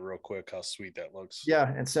show that real quick how sweet that looks.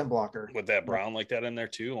 Yeah, and scent blocker with that brown like that in there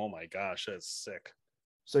too. Oh my gosh, that's sick.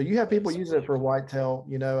 So you have people using it for whitetail.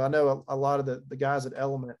 You know, I know a lot of the guys at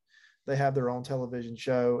Element, they have their own television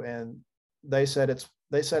show, and they said it's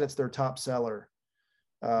their top seller.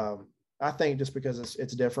 I think just because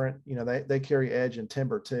it's different. You know, they carry edge and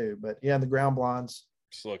timber too. But yeah, the ground blinds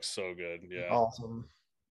just looks so good. Yeah, awesome.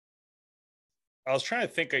 I was trying to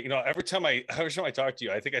think, you know, every time I talk to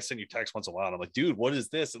you, I think I send you text once in a while. And I'm like, dude, what is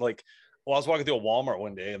this? Like, well, I was walking through a Walmart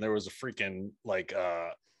one day and there was a freaking like,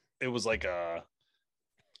 it was like a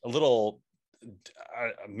little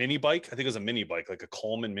mini bike. I think it was a mini bike, like a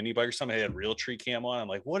Coleman mini bike or something. I had Realtree cam on. I'm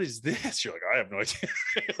like, what is this? You're like, I have no idea.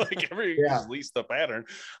 Like just leased the pattern.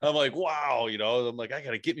 I'm like, wow, you know, I'm like, I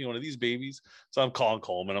got to get me one of these babies. So I'm calling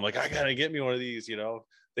Coleman. I'm like, I got to get me one of these, you know.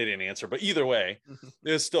 They didn't answer, but either way,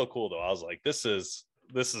 it's still cool though. I was like, this is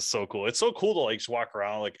so cool. It's so cool to like just walk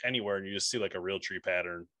around like anywhere and you just see like a Realtree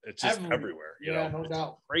pattern. It's just everywhere. You know? No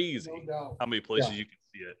doubt. Crazy how many places you can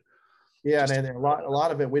see it. Yeah, and a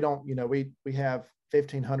lot of it we don't. You know, we have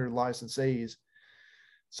 1,500 licensees,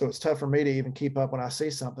 so it's tough for me to even keep up. When I see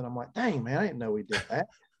something, I'm like, dang man, I didn't know we did that.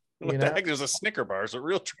 What the heck? There's a Snicker bars at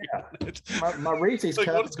Realtree. Yeah. My Reese's like,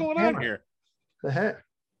 what's going on here? The heck.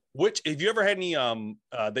 Which have you ever had any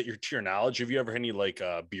that you're to your knowledge, have you ever had any like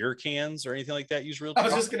beer cans or anything like that use Realtree? I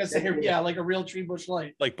was just gonna say, yeah, like a Realtree Busch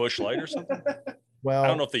Light. Like Busch Light or something? Well, I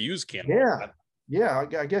don't know if they use cans. Yeah,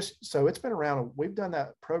 I guess so. It's been around. We've done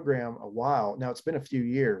that program a while now. It's been a few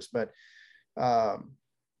years, but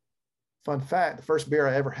fun fact: the first beer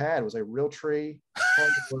I ever had was a Realtree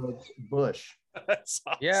Busch. That's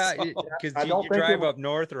awesome. Yeah, because you drive up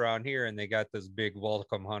north around here and they got those big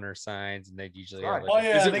welcome hunter signs, and they'd usually have like,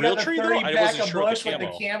 is it Realtree though? I wasn't sure with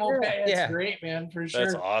the camel. It's great, man, for sure.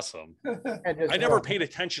 That's awesome. I never paid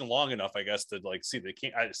attention long enough, I guess, to like see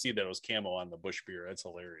I see that it was camo on the Busch beer. That's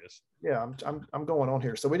hilarious. Yeah, I'm going on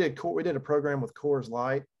here. So we did a program with Coors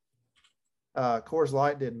Light. Coors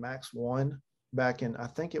Light did Max 1 back in, I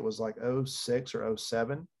think it was like 06 or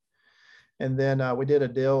 07. And then we did a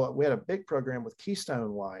deal. We had a big program with Keystone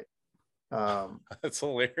Light. That's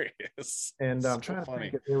hilarious. And I'm trying to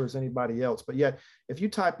think if there was anybody else. But yeah, if you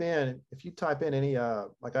type in any,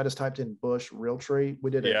 like I just typed in Busch Realtree, we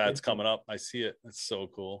did. Yeah, it's coming up. I see it. It's so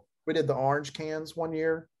cool. We did the orange cans one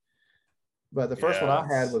year, but the first one I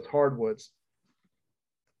had was hardwoods.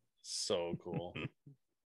 So cool.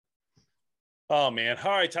 Oh man.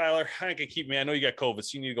 All right, Tyler. I can keep me. I know you got COVID,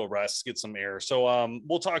 so you need to go rest, get some air. So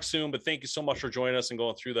we'll talk soon, but thank you so much for joining us and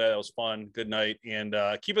going through that. That was fun. Good night. And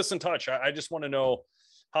keep us in touch. I just want to know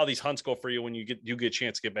how these hunts go for you when you get a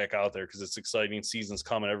chance to get back out there, because it's exciting. Season's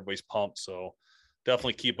coming, everybody's pumped. So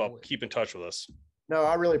definitely keep in touch with us. No,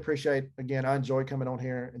 I really appreciate, again, I enjoy coming on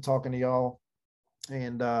here and talking to y'all.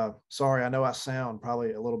 And sorry, I know I sound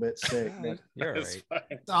probably a little bit sick. But you're all right.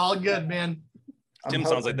 It's all good, man. Tim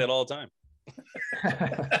sounds like that all the time.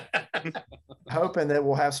 Hoping that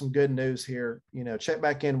we'll have some good news here. You know, check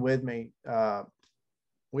back in with me.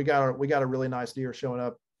 We got a really nice deer showing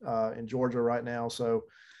up in Georgia right now, so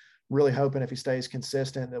really hoping if he stays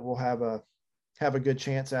consistent that we'll have a good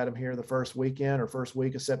chance at him here the first weekend or first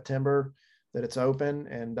week of September that it's open.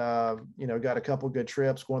 And you know, got a couple good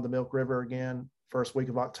trips going to the Milk River again first week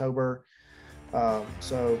of October.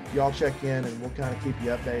 So y'all check in and we'll kind of keep you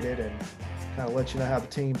updated and kind of let you know how the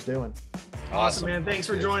team's doing. Awesome, man. Thanks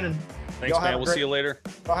for joining. Thanks, man. We'll see you later.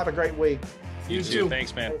 Y'all have a great week. You too.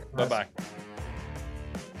 Thanks, man. Bye-bye.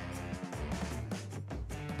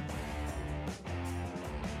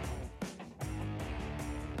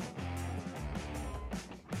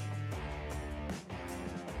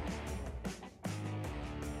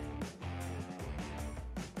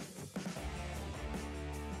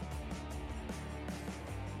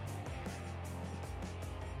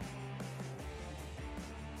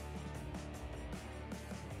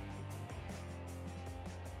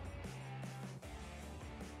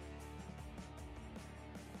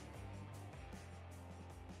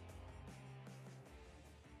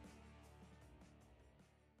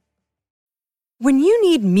 When you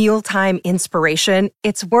need mealtime inspiration,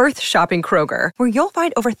 it's worth shopping Kroger, where you'll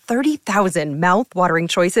find over 30,000 mouth-watering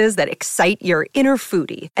choices that excite your inner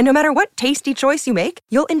foodie. And no matter what tasty choice you make,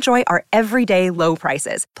 you'll enjoy our everyday low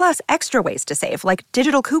prices, plus extra ways to save, like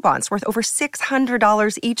digital coupons worth over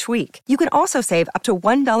 $600 each week. You can also save up to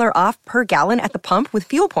 $1 off per gallon at the pump with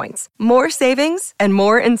fuel points. More savings and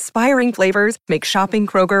more inspiring flavors make shopping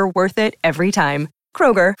Kroger worth it every time.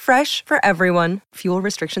 Kroger, fresh for everyone. Fuel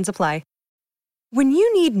restrictions apply. When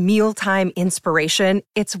you need mealtime inspiration,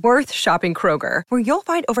 it's worth shopping Kroger, where you'll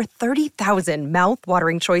find over 30,000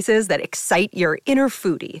 mouth-watering choices that excite your inner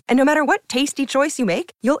foodie. And no matter what tasty choice you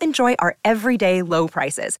make, you'll enjoy our everyday low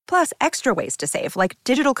prices, plus extra ways to save, like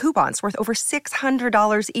digital coupons worth over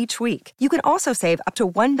 $600 each week. You can also save up to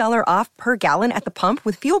 $1 off per gallon at the pump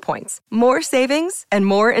with fuel points. More savings and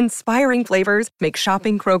more inspiring flavors make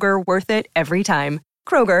shopping Kroger worth it every time.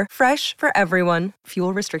 Kroger, fresh for everyone.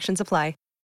 Fuel restrictions apply.